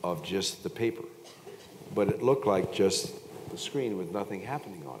of just the paper. But it looked like just the screen with nothing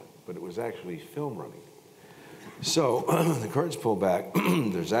happening on it, but it was actually film running. So the curtains pull back,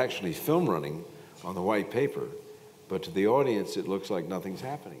 there's actually film running on the white paper, but to the audience it looks like nothing's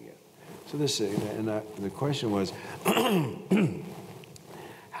happening yet. So the question was,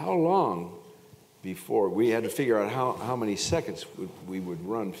 how long before we had to figure out how many seconds we would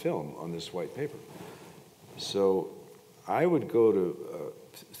run film on this white paper. So I would go to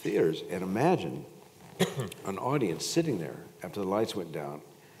theaters and imagine an audience sitting there after the lights went down.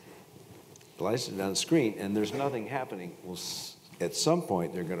 The lights are down the screen, and there's nothing happening. Well, at some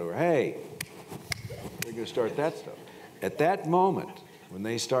point, they're going to go, hey, they're going to start that stuff. At that moment, when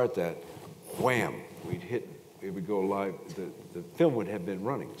they start that, wham, it would go live. The film would have been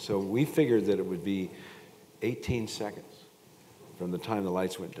running. So we figured that it would be 18 seconds from the time the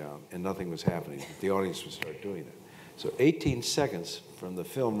lights went down and nothing was happening. The audience would start doing that. So 18 seconds from the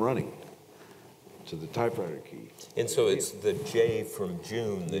film running to the typewriter key. And so it's the J from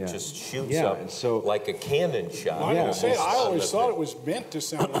June that just shoots up and so, like a cannon shot. Well, I'm going to say, I always thought it was meant to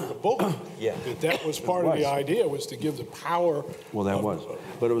sound like a bullet. Yeah. That was part of the idea, was to give the power. Well, that was.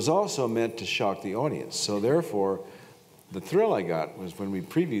 But it was also meant to shock the audience. So therefore, the thrill I got was when we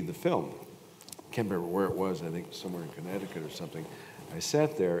previewed the film. I can't remember where it was, I think somewhere in Connecticut or something. I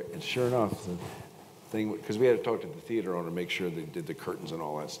sat there, and sure enough, thing, because we had to talk to the theater owner, make sure they did the curtains and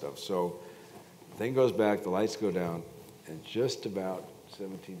all that stuff. So thing goes back, the lights go down, and just about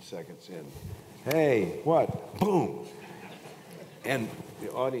 17 seconds in, hey, what? Boom! And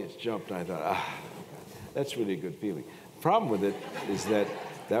the audience jumped, and I thought, that's really a good feeling. The problem with it is that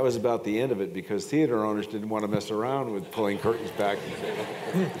that was about the end of it, because theater owners didn't want to mess around with pulling curtains back.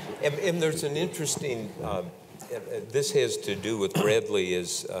 And there's an interesting, this has to do with Bradley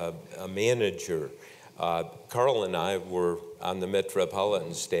as a manager. Carl and I were on the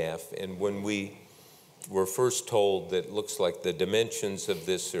Metropolitan staff, and when we were first told that it looks like the dimensions of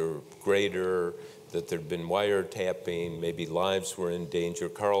this are greater, that there'd been wiretapping, maybe lives were in danger,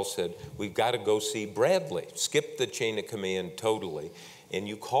 Carl said, we've got to go see Bradley. Skip the chain of command totally. And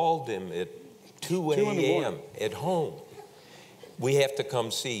you called him at 2 a.m. at home. We have to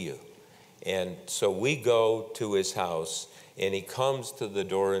come see you. And so we go to his house, and he comes to the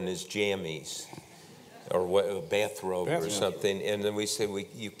door in his jammies, or what, a bathrobe or something. And then we say, we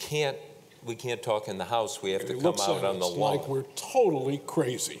can't talk in the house. We have to come out on the lawn. Like we're totally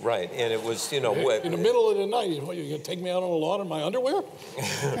crazy. Right, and it was, in the middle of the night, you're going to take me out on the lawn in my underwear?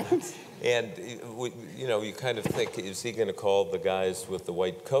 And, you kind of think, is he going to call the guys with the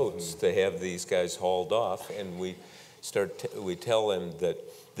white coats to have these guys hauled off? And we tell him that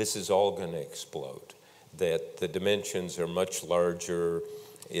this is all going to explode, that the dimensions are much larger.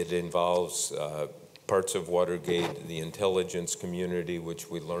 It involves parts of Watergate, the intelligence community, which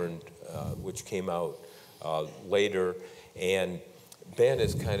we learned, which came out later. And Ben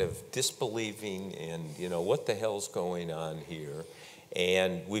is kind of disbelieving and, what the hell's going on here?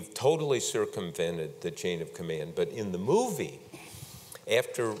 And we've totally circumvented the chain of command. But in the movie,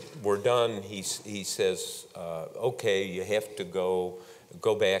 after we're done, he says, okay, you have to go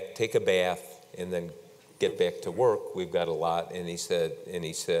back, take a bath, and then get back to work. We've got a lot. And he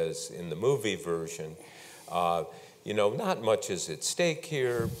says in the movie version, not much is at stake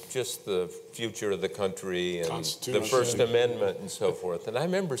here, just the future of the country and the First Amendment and so forth. And I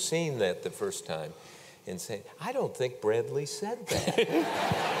remember seeing that the first time and saying, I don't think Bradley said that.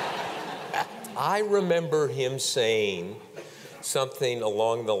 I remember him saying something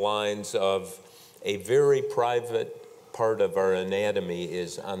along the lines of, a very private part of our anatomy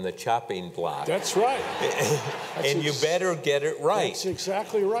is on the chopping block. That's right. And you better get it right. That's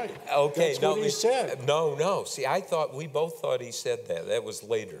exactly right. Okay, that's what he said. No. See, we both thought he said that. That was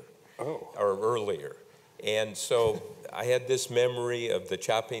later. Oh. Or earlier. And so I had this memory of the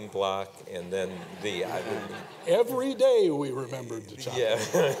chopping block, and then every day we remembered the chopping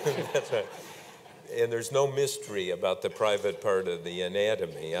block. That's right. And there's no mystery about the private part of the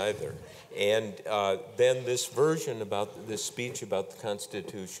anatomy either. And then this version about this speech about the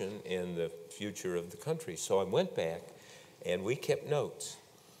Constitution and the future of the country. So I went back, and we kept notes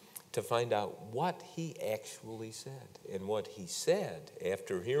to find out what he actually said. And what he said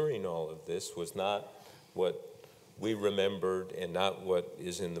after hearing all of this was not what we remembered and not what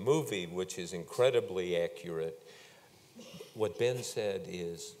is in the movie, which is incredibly accurate. What Ben said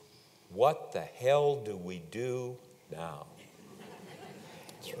is, what the hell do we do now?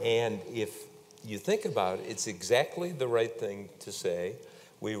 Right. And if you think about it, it's exactly the right thing to say.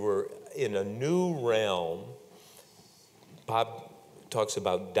 We were in a new realm. Bob talks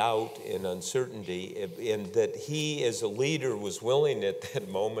about doubt and uncertainty, and that he as a leader was willing at that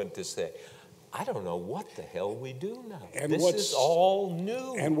moment to say, I don't know what the hell we do now. And this is all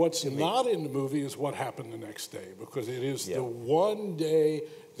new. And what's not in the movie is what happened the next day, because it is the one day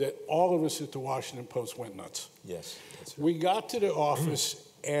that all of us at the Washington Post went nuts. Yes, that's right. We got to the office,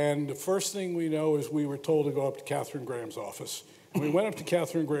 and the first thing we know is we were told to go up to Katharine Graham's office. And we went up to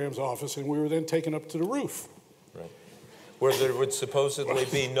Katharine Graham's office, and we were then taken up to the roof. Right. Where there would supposedly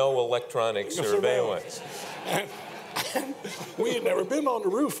be no electronic surveillance. And we had never been on the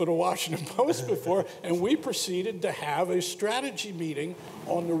roof of the Washington Post before, and we proceeded to have a strategy meeting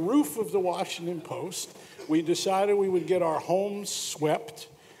on the roof of the Washington Post. We decided we would get our homes swept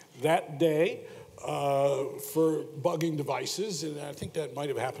that day for bugging devices, and I think that might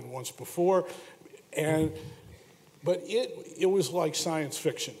have happened once before. But it was like science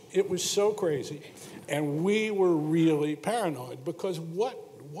fiction. It was so crazy, and we were really paranoid, because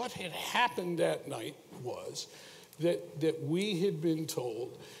what had happened that night was that we had been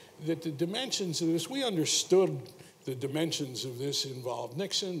told that the dimensions of this, we understood the dimensions of this involved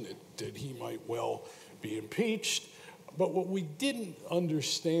Nixon, that he might well be impeached. But what we didn't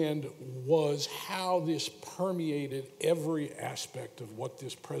understand was how this permeated every aspect of what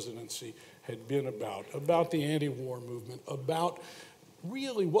this presidency had been about the anti-war movement, about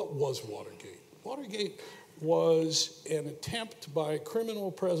really what was Watergate. Watergate was an attempt by a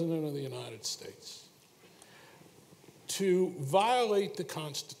criminal president of the United States to violate the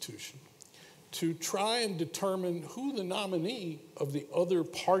Constitution, to try and determine who the nominee of the other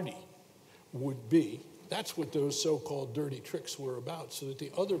party would be. That's what those so-called dirty tricks were about, so that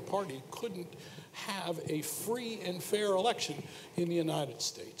the other party couldn't have a free and fair election in the United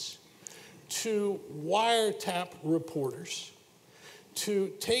States. To wiretap reporters,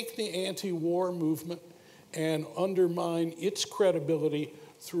 to take the anti-war movement and undermine its credibility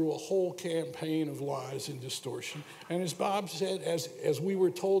through a whole campaign of lies and distortion. And as Bob said, as we were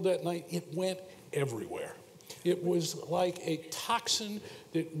told that night, it went everywhere. It was like a toxin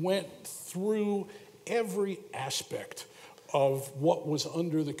that went through every aspect of what was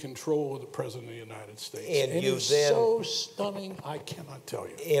under the control of the President of the United States. And it's so stunning, I cannot tell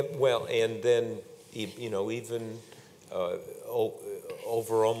you. And then, you know, even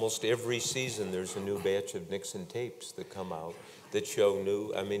over almost every season, there's a new batch of Nixon tapes that come out that show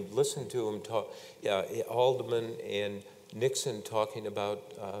new. I mean, listen to him talk. Haldeman and Nixon talking about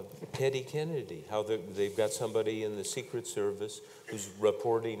Teddy Kennedy, how they've got somebody in the Secret Service who's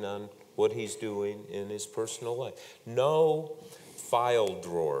reporting on what he's doing in his personal life. No file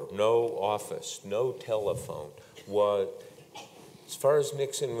drawer, no office, no telephone. As far as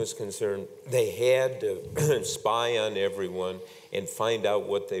Nixon was concerned, they had to spy on everyone and find out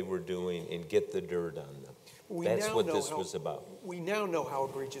what they were doing and get the dirt on them. That's what this was about. We now know how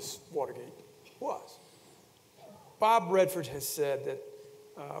egregious Watergate was. Bob Redford has said that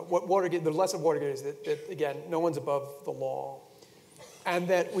the lesson of Watergate is that, again, no one's above the law, and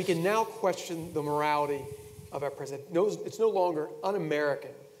that we can now question the morality of our president. It's no longer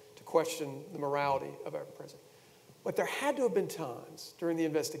un-American to question the morality of our president. But there had to have been times during the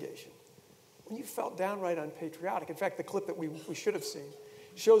investigation when you felt downright unpatriotic. In fact, the clip that we should have seen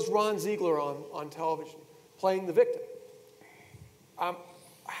shows Ron Ziegler on television playing the victim.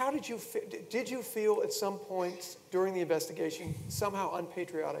 How did you feel? Did you feel at some point during the investigation somehow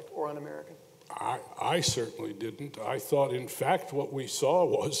unpatriotic or un-American? I certainly didn't. I thought, in fact, what we saw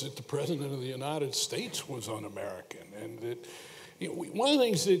was that the President of the United States was un-American. And that, you know, one of the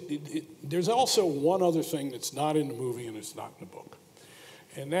things that, there's also one other thing that's not in the movie and it's not in the book.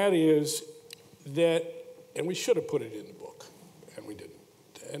 And that is that, and we should have put it in the book, and we didn't.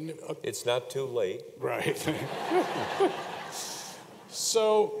 And, it's not too late. Right.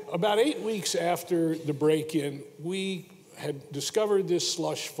 So about 8 weeks after the break-in, we had discovered this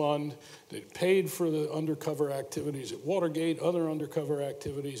slush fund that paid for the undercover activities at Watergate, other undercover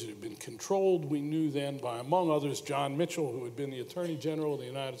activities that had been controlled. We knew then by, among others, John Mitchell, who had been the Attorney General of the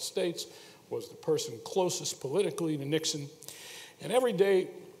United States, was the person closest politically to Nixon. And every day,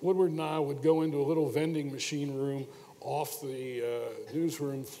 Woodward and I would go into a little vending machine room off the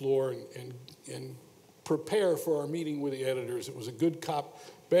newsroom floor and prepare for our meeting with the editors. It was a good cop,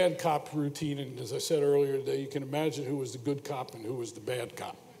 bad cop routine, and as I said earlier today, you can imagine who was the good cop and who was the bad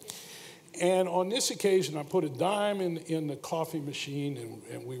cop. And on this occasion, I put a dime in the coffee machine,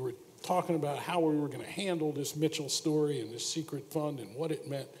 and we were talking about how we were going to handle this Mitchell story and this secret fund and what it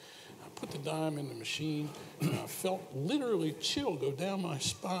meant. I put the dime in the machine, and I felt literally chill go down my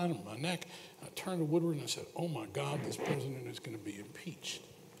spine and my neck. I turned to Woodward and I said, "Oh my God, this president is going to be impeached."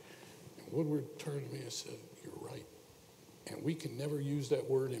 Woodward turned to me and said, "You're right. And we can never use that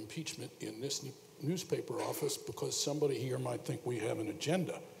word impeachment in this newspaper office because somebody here might think we have an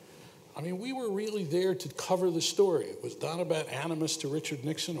agenda." I mean, we were really there to cover the story. It was not about animus to Richard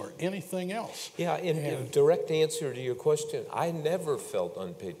Nixon or anything else. Yeah, in direct answer to your question, I never felt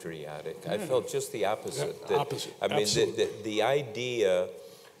unpatriotic. Yeah. I felt just the opposite. Yeah, opposite. I mean, the idea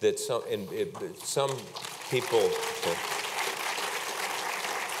that some people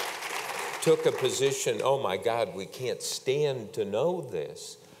took a position, oh my God, we can't stand to know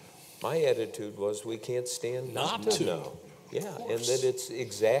this. My attitude was we can't stand not to know. Yeah, and that it's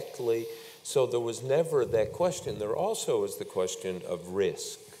exactly, so there was never that question. There also is the question of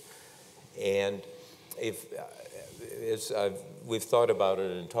risk. And we've thought about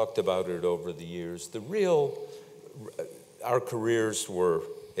it and talked about it over the years, our careers were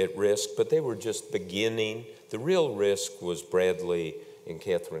at risk, but they were just beginning. The real risk was Bradley and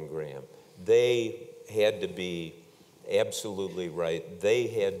Katharine Graham. They had to be absolutely right. They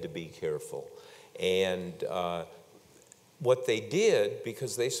had to be careful. And what they did,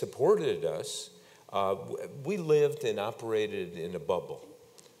 because they supported us, we lived and operated in a bubble.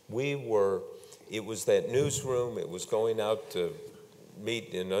 It was that newsroom, it was going out to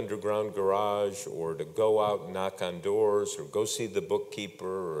meet in an underground garage or to go out and knock on doors or go see the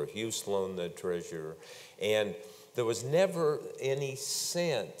bookkeeper or Hugh Sloan, the treasurer. And there was never any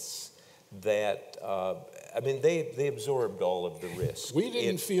sense that, I mean, they absorbed all of the risk. We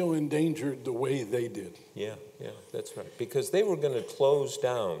didn't feel endangered the way they did. Yeah, that's right. Because they were going to close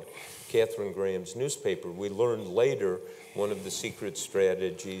down Katharine Graham's newspaper. We learned later one of the secret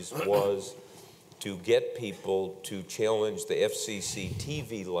strategies was to get people to challenge the FCC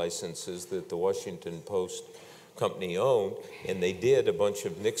TV licenses that the Washington Post company owned, and they did. A bunch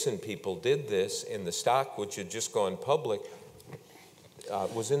of Nixon people did this, and the stock, which had just gone public,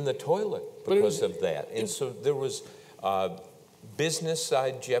 was in the toilet because of that. And so there was business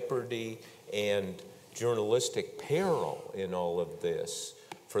side jeopardy and journalistic peril in all of this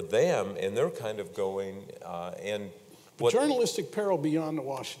for them, and they're kind of going journalistic peril beyond the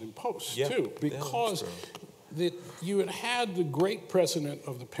Washington Post, too, because you had the great precedent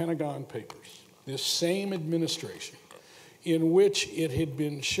of the Pentagon Papers, this same administration, in which it had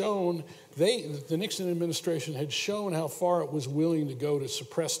been shown, the Nixon administration had shown how far it was willing to go to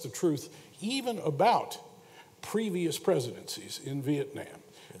suppress the truth, even about previous presidencies in Vietnam.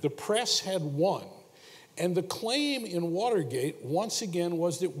 The press had won. And the claim in Watergate, once again,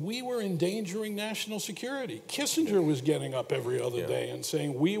 was that we were endangering national security. Kissinger was getting up every other day and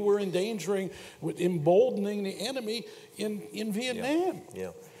saying we were emboldening the enemy in Vietnam.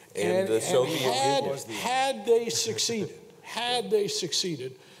 And the Soviet had they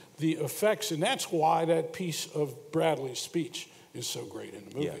succeeded, the effects, and that's why that piece of Bradley's speech is so great in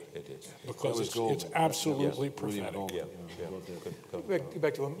the movie. Yeah, it is. Because it's absolutely prophetic.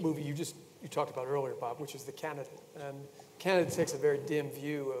 Back to a movie you talked about earlier, Bob, which is The Candidate. And Candidate takes a very dim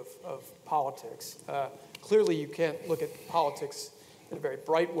view of politics. Clearly, you can't look at politics in a very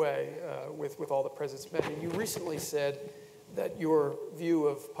bright way with all the president's men. And you recently said that your view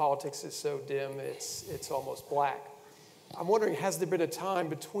of politics is so dim, it's almost black. I'm wondering, has there been a time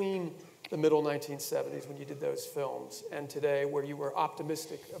between the middle 1970s when you did those films and today where you were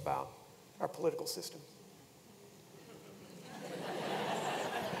optimistic about our political system?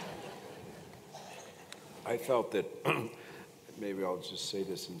 I felt that, maybe I'll just say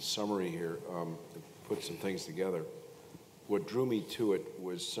this in summary here, to put some things together. What drew me to it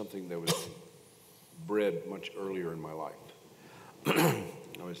was something that was bred much earlier in my life. I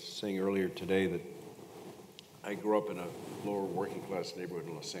was saying earlier today that I grew up in a lower working class neighborhood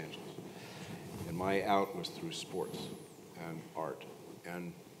in Los Angeles. And my out was through sports and art.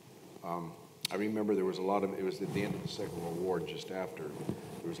 And I remember there was a lot of, it was at the end of the Second World War, just after,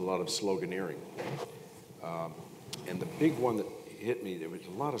 there was a lot of sloganeering. And the big one that hit me, there was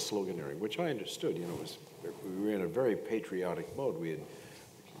a lot of sloganeering, which I understood. You know, we were in a very patriotic mode. We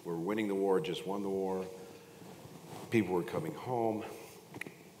were winning the war, just won the war. People were coming home.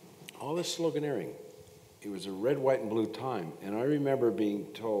 All this sloganeering. It was a red, white, and blue time. And I remember being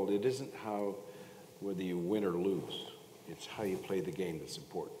told it isn't whether you win or lose. It's how you play the game that's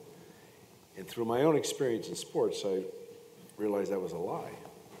important. And through my own experience in sports, I realized that was a lie.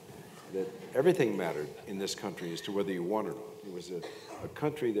 That everything mattered in this country as to whether you won or not. It was a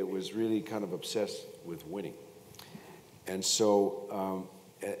country that was really kind of obsessed with winning. And so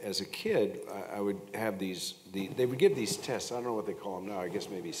as a kid, I would have they would give these tests. I don't know what they call them now. I guess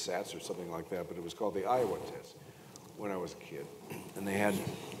maybe SATs or something like that, but it was called the Iowa test when I was a kid. And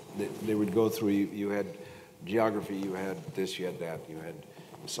they would go through, you had geography, you had this, you had that, you had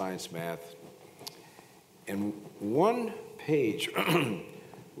science, math. And one page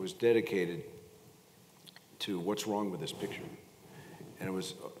was dedicated to what's wrong with this picture.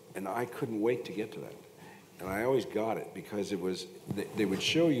 And I couldn't wait to get to that. And I always got it because they would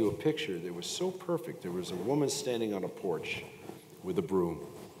show you a picture that was so perfect. There was a woman standing on a porch with a broom,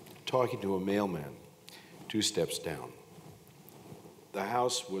 talking to a mailman 2 steps down. The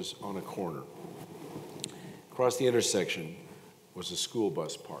house was on a corner. Across the intersection was a school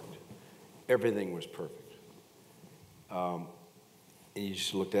bus parked. Everything was perfect. And you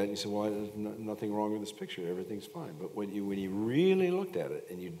just looked at it and you said, well, there's nothing wrong with this picture. Everything's fine. But when you really looked at it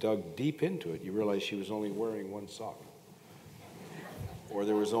and you dug deep into it, you realized she was only wearing one sock. Or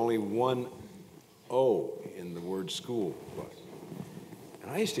there was only one O in the word school bus.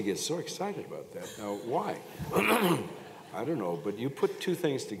 And I used to get so excited about that. Now, why? I don't know, but you put two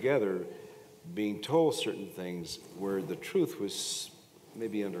things together, being told certain things where the truth was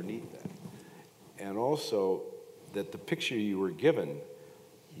maybe underneath that. And also, that the picture you were given,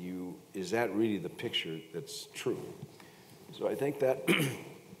 is that really the picture that's true? So I think that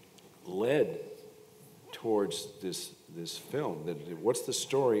led towards this film, that what's the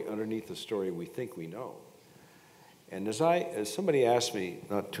story underneath the story we think we know? And as somebody asked me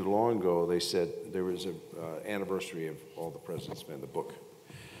not too long ago, they said there was an anniversary of All the President's Men, the book.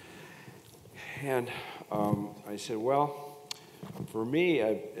 And I said, well, For me,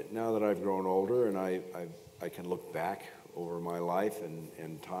 now that I've grown older and I can look back over my life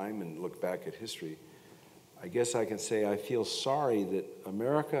and time and look back at history, I guess I can say I feel sorry that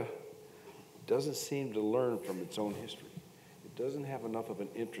America doesn't seem to learn from its own history. It doesn't have enough of an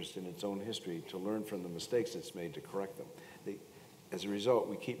interest in its own history to learn from the mistakes it's made to correct them. As a result,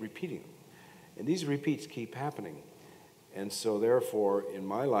 we keep repeating them. And these repeats keep happening. And so therefore, in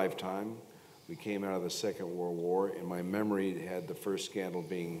my lifetime, we came out of the Second World War. In my memory, it had the first scandal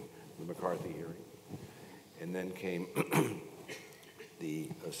being the McCarthy hearing. And then came the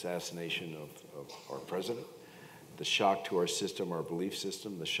assassination of our president, the shock to our system, our belief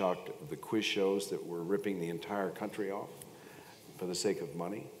system, the shock of the quiz shows that were ripping the entire country off for the sake of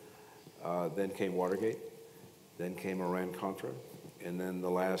money. Then came Watergate, then came Iran-Contra, and then the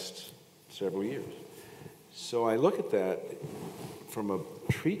last several years. So I look at that from a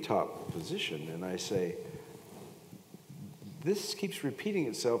treetop position and I say, this keeps repeating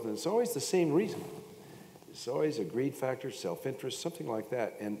itself and it's always the same reason. It's always a greed factor, self-interest, something like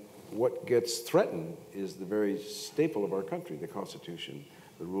that. And what gets threatened is the very staple of our country, the Constitution,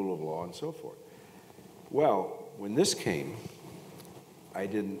 the rule of law, and so forth. Well, when this came, I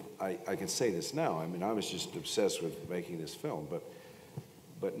can say this now. I mean, I was just obsessed with making this film,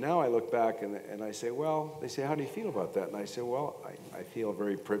 but now I look back and I say, well, they say, how do you feel about that? And I say, well, I feel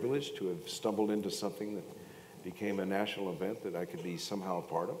very privileged to have stumbled into something that became a national event that I could be somehow a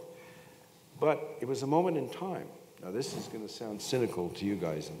part of. But it was a moment in time. Now, this is going to sound cynical to you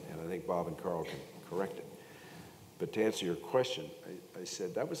guys, and I think Bob and Carl can correct it. But to answer your question, I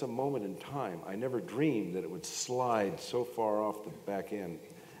said that was a moment in time. I never dreamed that it would slide so far off the back end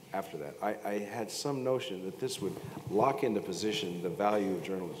after that. I had some notion that this would lock into position the value of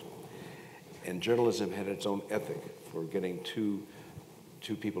journalism. And journalism had its own ethic for getting two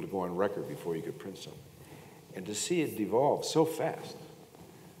people to go on record before you could print something. And to see it devolve so fast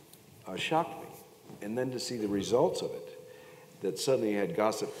shocked me. And then to see the results of it, that suddenly you had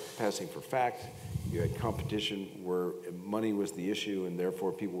gossip passing for fact, you had competition where money was the issue, and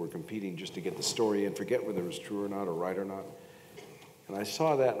therefore people were competing just to get the story and forget whether it was true or not or right or not. And I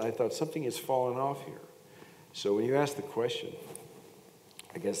saw that and I thought something has fallen off here. So when you ask the question,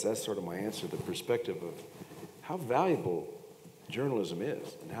 I guess that's sort of my answer, the perspective of how valuable journalism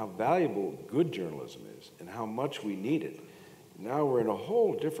is and how valuable good journalism is and how much we need it. Now we're in a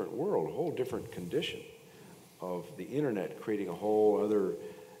whole different world, a whole different condition of the internet creating a whole other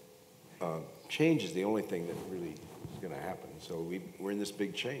change is the only thing that really is going to happen. So we're in this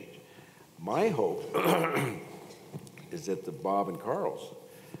big change. My hope is that the Bob and Carls,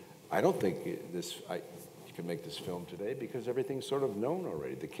 I don't think you can make this film today because everything's sort of known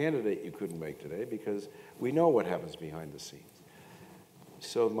already. The candidate you couldn't make today because we know what happens behind the scenes.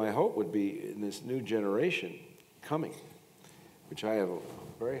 So my hope would be in this new generation coming, which I have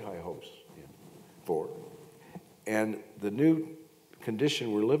very high hopes for, and the new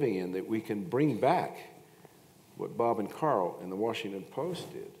condition we're living in, that we can bring back what Bob and Carl in the Washington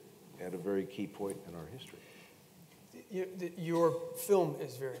Post did at a very key point in our history. Your film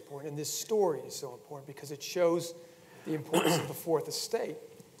is very important, and this story is so important because it shows the importance of the Fourth Estate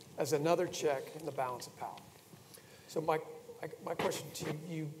as another check in the balance of power. So my question to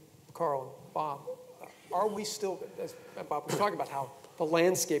you, Carl and Bob, are we still, as Bob was talking about how the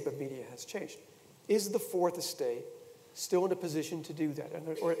landscape of media has changed, is the Fourth Estate still in a position to do that,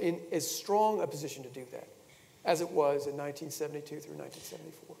 or in as strong a position to do that as it was in 1972 through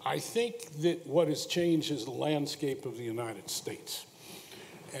 1974? I think that what has changed is the landscape of the United States.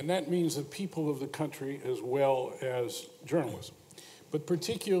 And that means the people of the country as well as journalism, but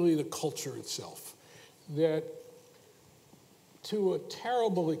particularly the culture itself. That to a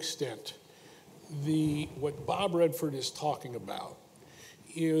terrible extent, what Bob Redford is talking about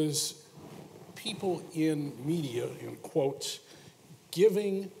is people in media, in quotes,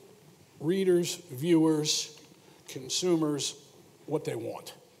 giving readers, viewers, consumers what they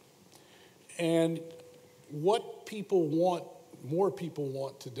want. And what people want, more people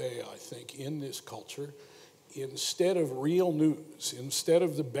want today, I think, in this culture, instead of real news, instead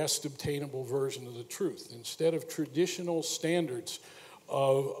of the best obtainable version of the truth, instead of traditional standards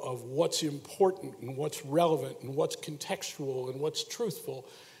of what's important and what's relevant and what's contextual and what's truthful,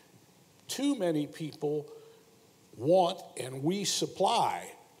 too many people want, and we supply,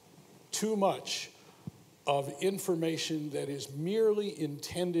 too much of information that is merely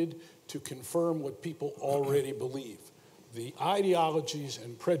intended to confirm what people already believe, the ideologies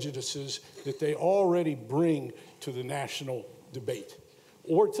and prejudices that they already bring to the national debate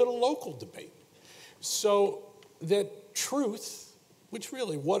or to the local debate. So that truth which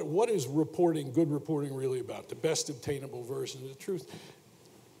really, what is reporting, good reporting really about? The best obtainable version of the truth,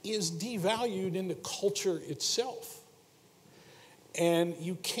 is devalued in the culture itself. And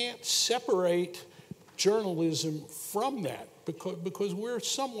you can't separate journalism from that because we're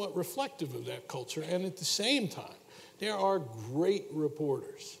somewhat reflective of that culture. And at the same time, there are great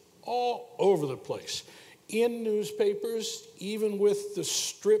reporters all over the place, in newspapers, even with the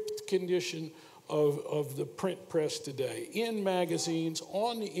stripped condition of the print press today, in magazines,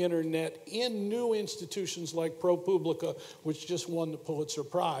 on the internet, in new institutions like ProPublica, which just won the Pulitzer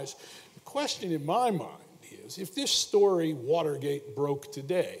Prize. The question in my mind is, if this story, Watergate, broke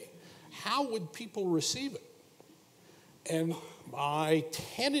today, how would people receive it? And my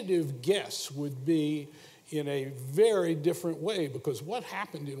tentative guess would be in a very different way, because what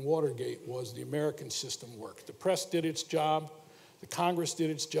happened in Watergate was the American system worked. The press did its job, the Congress did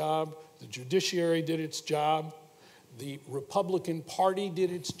its job, the judiciary did its job, the Republican Party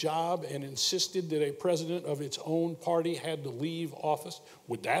did its job and insisted that a president of its own party had to leave office.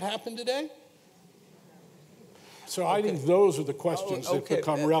 Would that happen today? So I think those are the questions that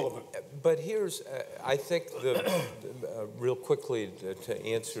become relevant. But here's, I think, real quickly to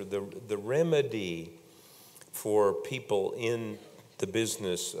answer, the remedy for people in the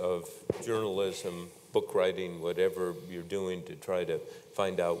business of journalism, book writing, whatever you're doing to try to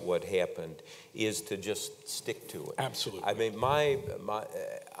find out what happened, is to just stick to it. Absolutely. I mean,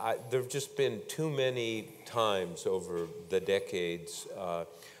 there have just been too many times over the decades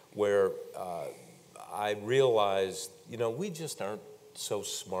where I realized, you know, we just aren't so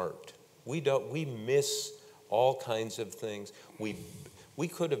smart. We miss all kinds of things. We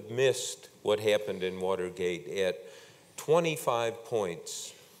could have missed what happened in Watergate at 25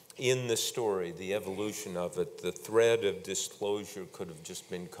 points in the story, the evolution of it. The thread of disclosure could have just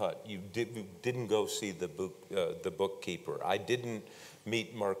been cut. You didn't go see the bookkeeper. I didn't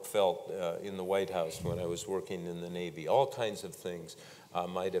meet Mark Felt in the White House when I was working in the Navy. All kinds of things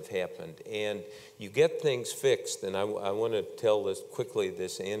might have happened. And you get things fixed, and I want to tell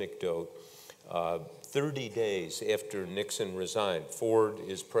this anecdote. 30 days after Nixon resigned, Ford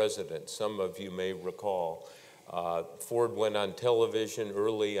is president. Some of you may recall. Ford went on television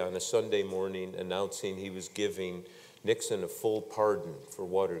early on a Sunday morning announcing he was giving Nixon a full pardon for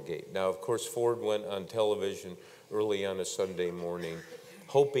Watergate. Now, of course, Ford went on television early on a Sunday morning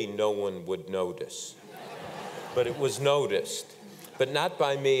hoping no one would notice. But it was noticed. But not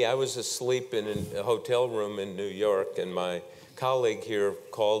by me. I was asleep in a hotel room in New York, and my colleague here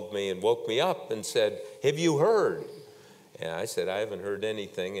called me and woke me up and said, "Have you heard?" And I said, "I haven't heard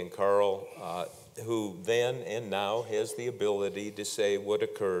anything." And Carl, who then and now has the ability to say what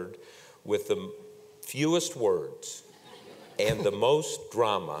occurred with the fewest words and the most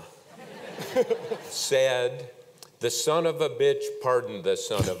drama, said, "The son of a bitch pardoned the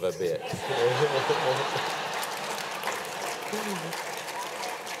son of a bitch."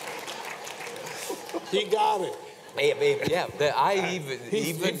 He got it. Yeah,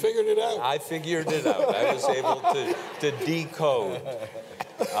 he figured it out. I figured it out. I was able to decode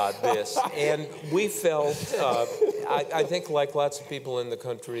this. And we felt, I think like lots of people in the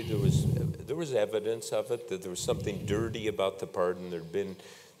country, there was evidence of it, that there was something dirty about the pardon. There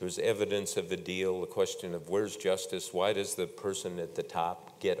was evidence of a deal, the question of where's justice, why does the person at the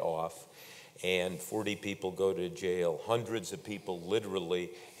top get off? And 40 people go to jail. Hundreds of people literally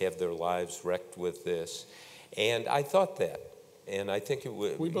have their lives wrecked with this. And I thought that, and I think it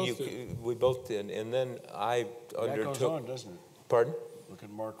would. We both did. And then I undertook. That goes on, doesn't it? Pardon? Look at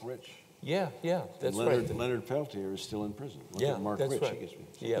Mark Rich. Yeah, that's Leonard, right. Leonard Peltier is still in prison. Look at Mark that's Rich. right.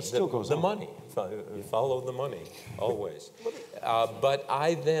 It still goes on. The money. Follow the money, always. But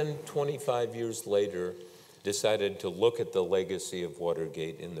I then, 25 years later, decided to look at the legacy of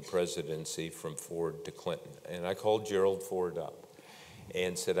Watergate in the presidency from Ford to Clinton. And I called Gerald Ford up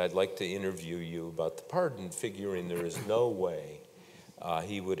and said, "I'd like to interview you about the pardon," figuring there is no way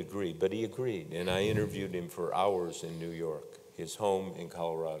he would agree. But he agreed, and I interviewed him for hours in New York, his home in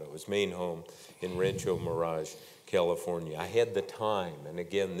Colorado, his main home in Rancho Mirage, California. I had the time, and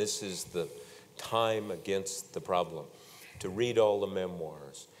again, this is the time against the problem, to read all the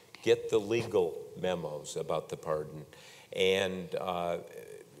memoirs, get the legal memos about the pardon, and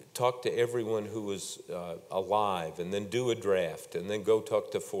talk to everyone who was alive, and then do a draft, and then go talk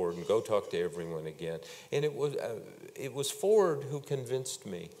to Ford, and go talk to everyone again. And it was Ford who convinced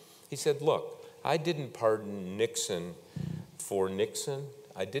me. He said, "Look, I didn't pardon Nixon for Nixon.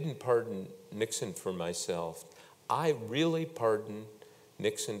 I didn't pardon Nixon for myself. I really pardoned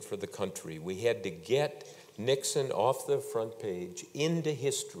Nixon for the country. We had to get Nixon off the front page into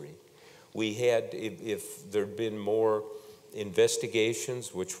history. We had, if there'd been more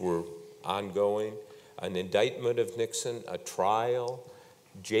investigations which were ongoing, an indictment of Nixon, a trial,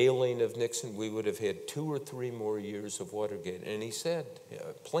 jailing of Nixon, we would have had 2 or 3 more years of Watergate. And he said,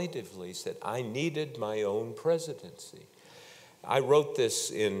 plaintively, he said, I needed my own presidency. I wrote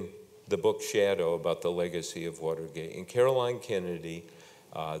this in the book Shadow about the legacy of Watergate. And Caroline Kennedy,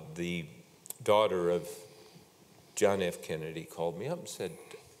 the daughter of John F. Kennedy, called me up and said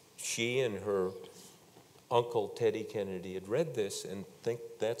she and her uncle Teddy Kennedy had read this and think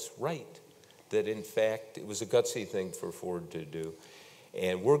that's right, that in fact it was a gutsy thing for Ford to do.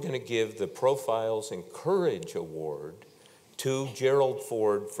 And we're going to give the Profiles and Courage Award to Gerald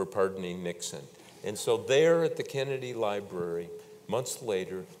Ford for pardoning Nixon. And so there at the Kennedy Library, months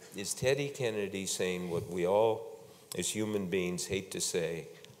later, is Teddy Kennedy saying what we all, as human beings, hate to say,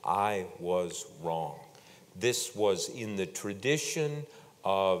 I was wrong. This was in the tradition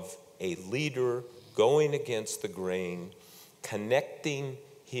of a leader going against the grain, connecting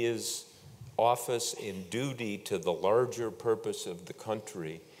his office and duty to the larger purpose of the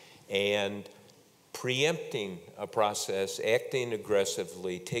country, and preempting a process, acting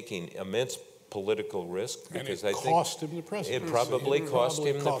aggressively, taking immense political risk, because I think cost him the presidency. It probably cost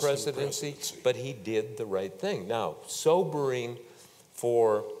him the presidency, but he did the right thing. Now, sobering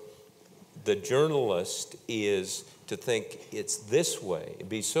for the journalist is to think it's this way,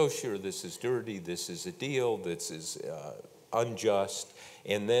 be so sure this is dirty, this is a deal, this is unjust,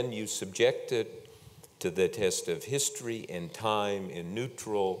 and then you subject it to the test of history and time and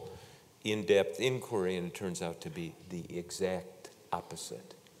neutral, in-depth inquiry, and it turns out to be the exact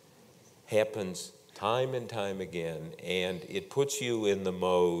opposite. Happens time and time again, and it puts you in the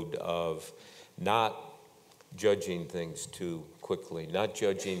mode of not judging things too quickly, not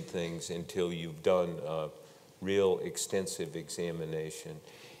judging things until you've done a real extensive examination.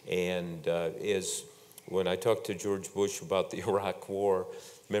 And when I talked to George Bush about the Iraq War,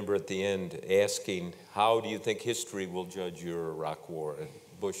 remember at the end asking, how do you think history will judge your Iraq War? And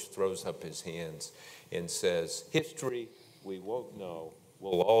Bush throws up his hands and says, history, we won't know,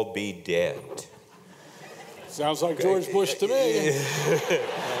 we'll all be dead. Sounds like George Bush to me.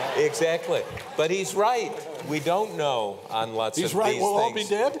 Exactly. But he's right. We don't know on lots of these things. He's right, we'll all be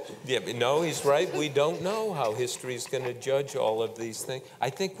dead? Yeah, no, he's right. We don't know how history is going to judge all of these things. I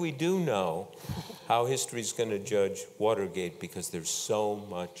think we do know how history is going to judge Watergate because there's so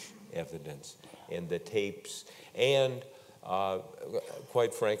much evidence and the tapes. And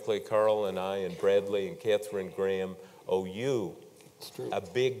quite frankly, Carl and I and Bradley and Catherine Graham owe you a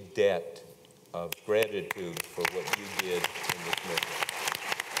big debt of gratitude for what you did in this movement.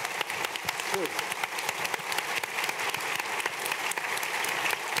 Good.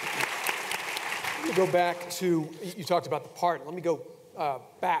 Let me go back to, you talked about the pardon. Let me go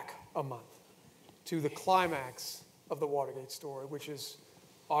back a month to the climax of the Watergate story, which is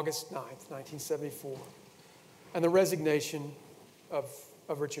August 9th, 1974, and the resignation of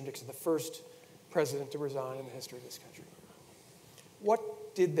Richard Nixon, the first president to resign in the history of this country.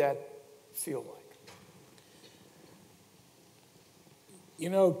 What did that feel like? You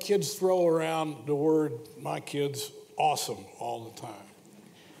know, kids throw around the word, my kids, awesome all the time.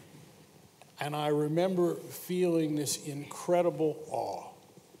 And I remember feeling this incredible awe.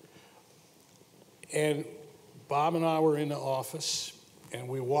 And Bob and I were in the office, and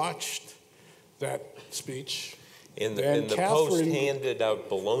we watched that speech. And the Post handed out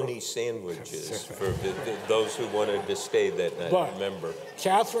bologna sandwiches for those who wanted to stay that night, remember.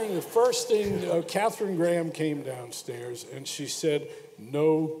 Catherine, the first thing, Catherine Graham came downstairs, and she said,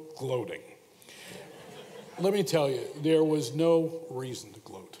 no gloating. Let me tell you, there was no reason to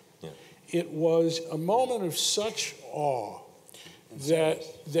gloat. Yeah. It was a moment of such awe that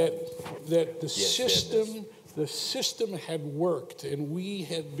the system had worked, and we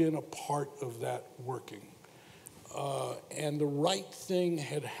had been a part of that working. And the right thing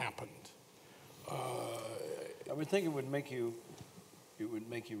had happened. I would think it would make you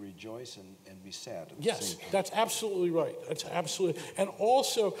rejoice and be sad at the yes, same time. That's absolutely right. That's absolutely. And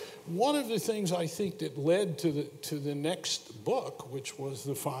also, one of the things I think that led to the next book, which was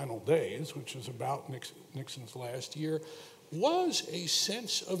The Final Days, which is about Nixon's last year, was a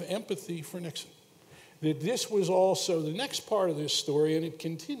sense of empathy for Nixon. That this was also the next part of this story, and it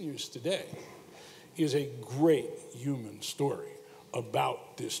continues today, is a great human story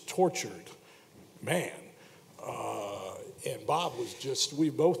about this tortured man. And Bob was just,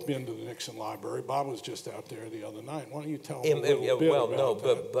 we've both been to the Nixon Library. Bob was just out there the other night. Why don't you tell him a little bit about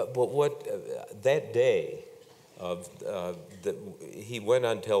that? But what, that day, he went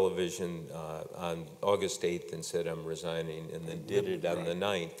on television on August 8th and said, I'm resigning, and then did it on the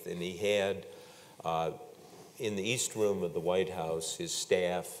 9th. And he had in the East Room of the White House, his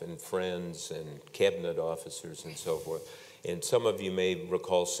staff and friends and cabinet officers and so forth. And some of you may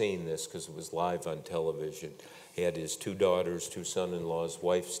recall seeing this because it was live on television. He had his 2 daughters, 2 son-in-laws,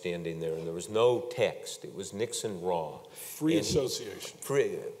 wife standing there, and there was no text. It was Nixon raw. Free association.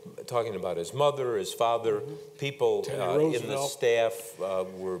 Free, talking about his mother, his father. People in the staff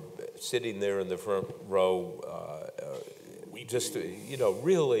were sitting there in the front row, just, you know,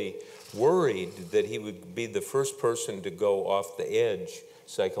 really worried that he would be the first person to go off the edge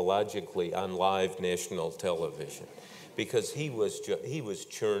psychologically on live national television, because he was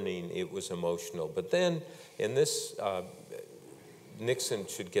churning. It was emotional. But then, in this, Nixon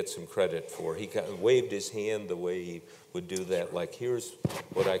should get some credit for. He kind of waved his hand the way he would do that, like, here's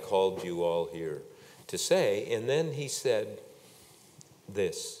what I called you all here to say. And then he said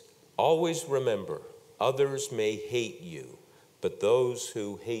this: always remember, others may hate you, but those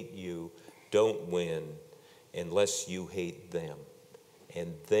who hate you don't win unless you hate them.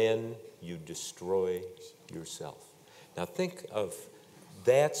 And then you destroy yourself. Now think of,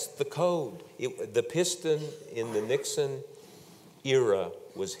 that's the code. The piston in the Nixon era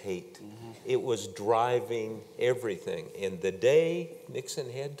was hate. It was driving everything. And the day Nixon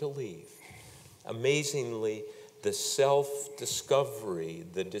had to leave, amazingly, the self-discovery,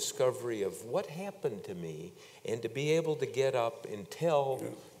 the discovery of what happened to me, and to be able to get up and tell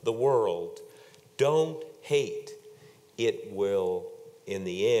the world, don't hate. It will, in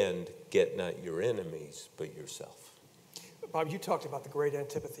the end, get not your enemies, but yourself. Bob, you talked about the great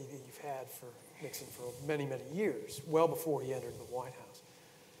antipathy that you've had for Nixon for many, many years, well before he entered the White House.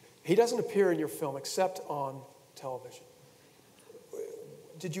 He doesn't appear in your film except on television.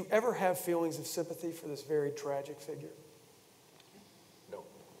 Did you ever have feelings of sympathy for this very tragic figure? No.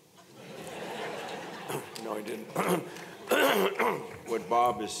 No, I didn't. What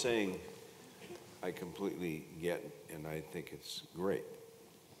Bob is saying, I completely get, and I think it's great.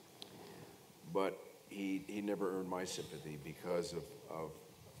 But he never earned my sympathy because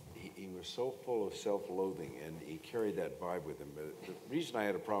he was so full of self-loathing, and he carried that vibe with him. But the reason I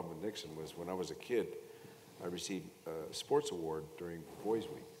had a problem with Nixon was when I was a kid, I received a sports award during Boys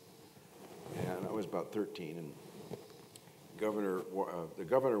Week. And I was about 13, and the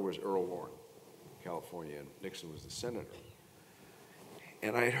governor was Earl Warren, California, and Nixon was the senator.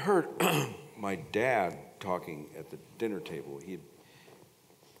 And I had heard my dad talking at the dinner table.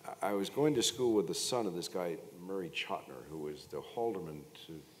 I was going to school with the son of this guy, Murray Chotiner, who was the alderman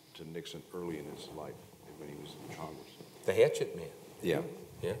to Nixon early in his life when he was in Congress. The hatchet man. Yeah.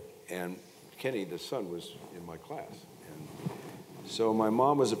 Yeah. And Kenny, the son, was in my class. And so my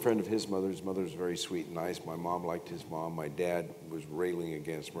mom was a friend of his mother. His mother was very sweet and nice. My mom liked his mom. My dad was railing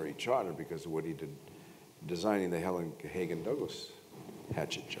against Murray Chotiner because of what he did designing the Helen Hagen Douglas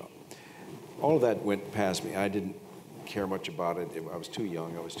hatchet job. All of that went past me. I didn't care much about it. I was too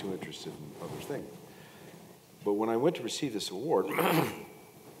young. I was too interested in other things. But when I went to receive this award,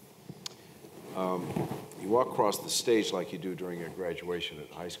 you walk across the stage like you do during a graduation at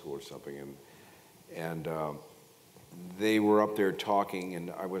high school or something, and they were up there talking,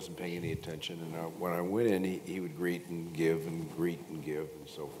 and I wasn't paying any attention. And when I went in, he would greet and give and greet and give and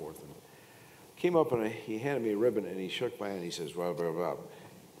so forth. And came up and he handed me a ribbon, and he shook my hand. And he says, "Blah blah blah,"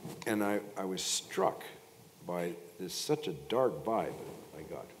 and I was struck by this such a dark vibe I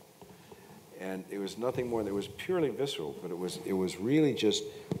got. And it was nothing more. It was purely visceral, but it was really just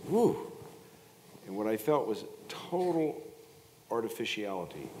woo. And what I felt was total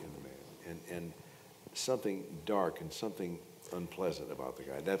artificiality in the man, and something dark and something unpleasant about the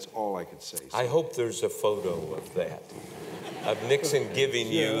guy. That's all I could say. So, I hope there's a photo of that, of Nixon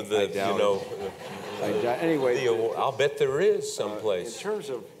giving you the, anyway, I'll bet there is someplace. In terms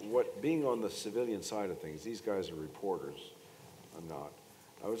of being on the civilian side of things, these guys are reporters. I'm not.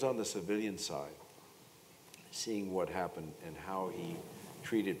 I was on the civilian side, seeing what happened and how he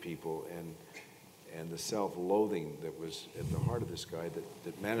treated people, and the self-loathing that was at the heart of this guy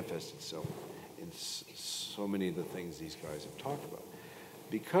that manifested itself in so many of the things these guys have talked about.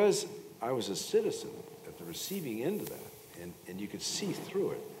 Because I was a citizen at the receiving end of that, and you could see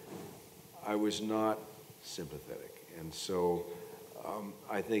through it, I was not sympathetic. And so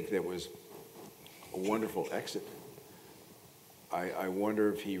I think that was a wonderful exit. I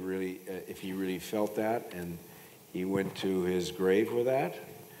wonder if he really felt that, and he went to his grave with that.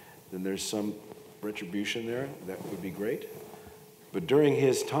 Then there's some retribution there. That would be great. But during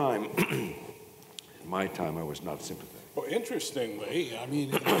his time, my time, I was not sympathetic. Well, interestingly, I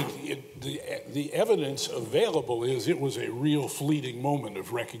mean, the evidence available is it was a real fleeting moment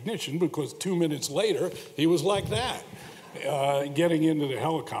of recognition, because 2 minutes later, he was like that. getting into the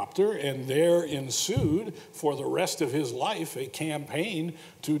helicopter, and there ensued for the rest of his life a campaign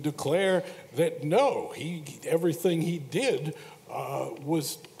to declare that no, everything he did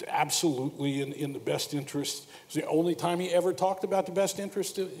was absolutely in the best interest. The only time he ever talked about the best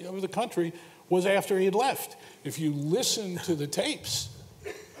interest of the country was after he had left. If you listen to the tapes,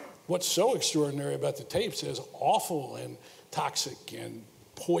 what's so extraordinary about the tapes, as awful and toxic and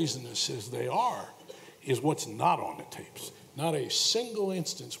poisonous as they are, is what's not on the tapes. Not a single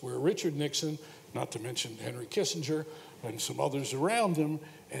instance where Richard Nixon, not to mention Henry Kissinger and some others around him,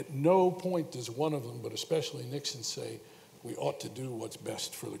 at no point does one of them, but especially Nixon, say, we ought to do what's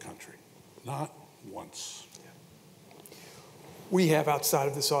best for the country. Not once. We have outside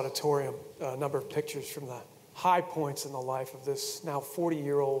of this auditorium a number of pictures from the high points in the life of this now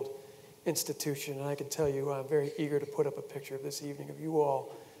 40-year-old institution. And I can tell you I'm very eager to put up a picture of this evening of you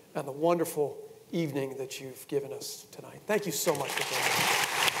all and the wonderful evening that you've given us tonight. Thank you so much for being here.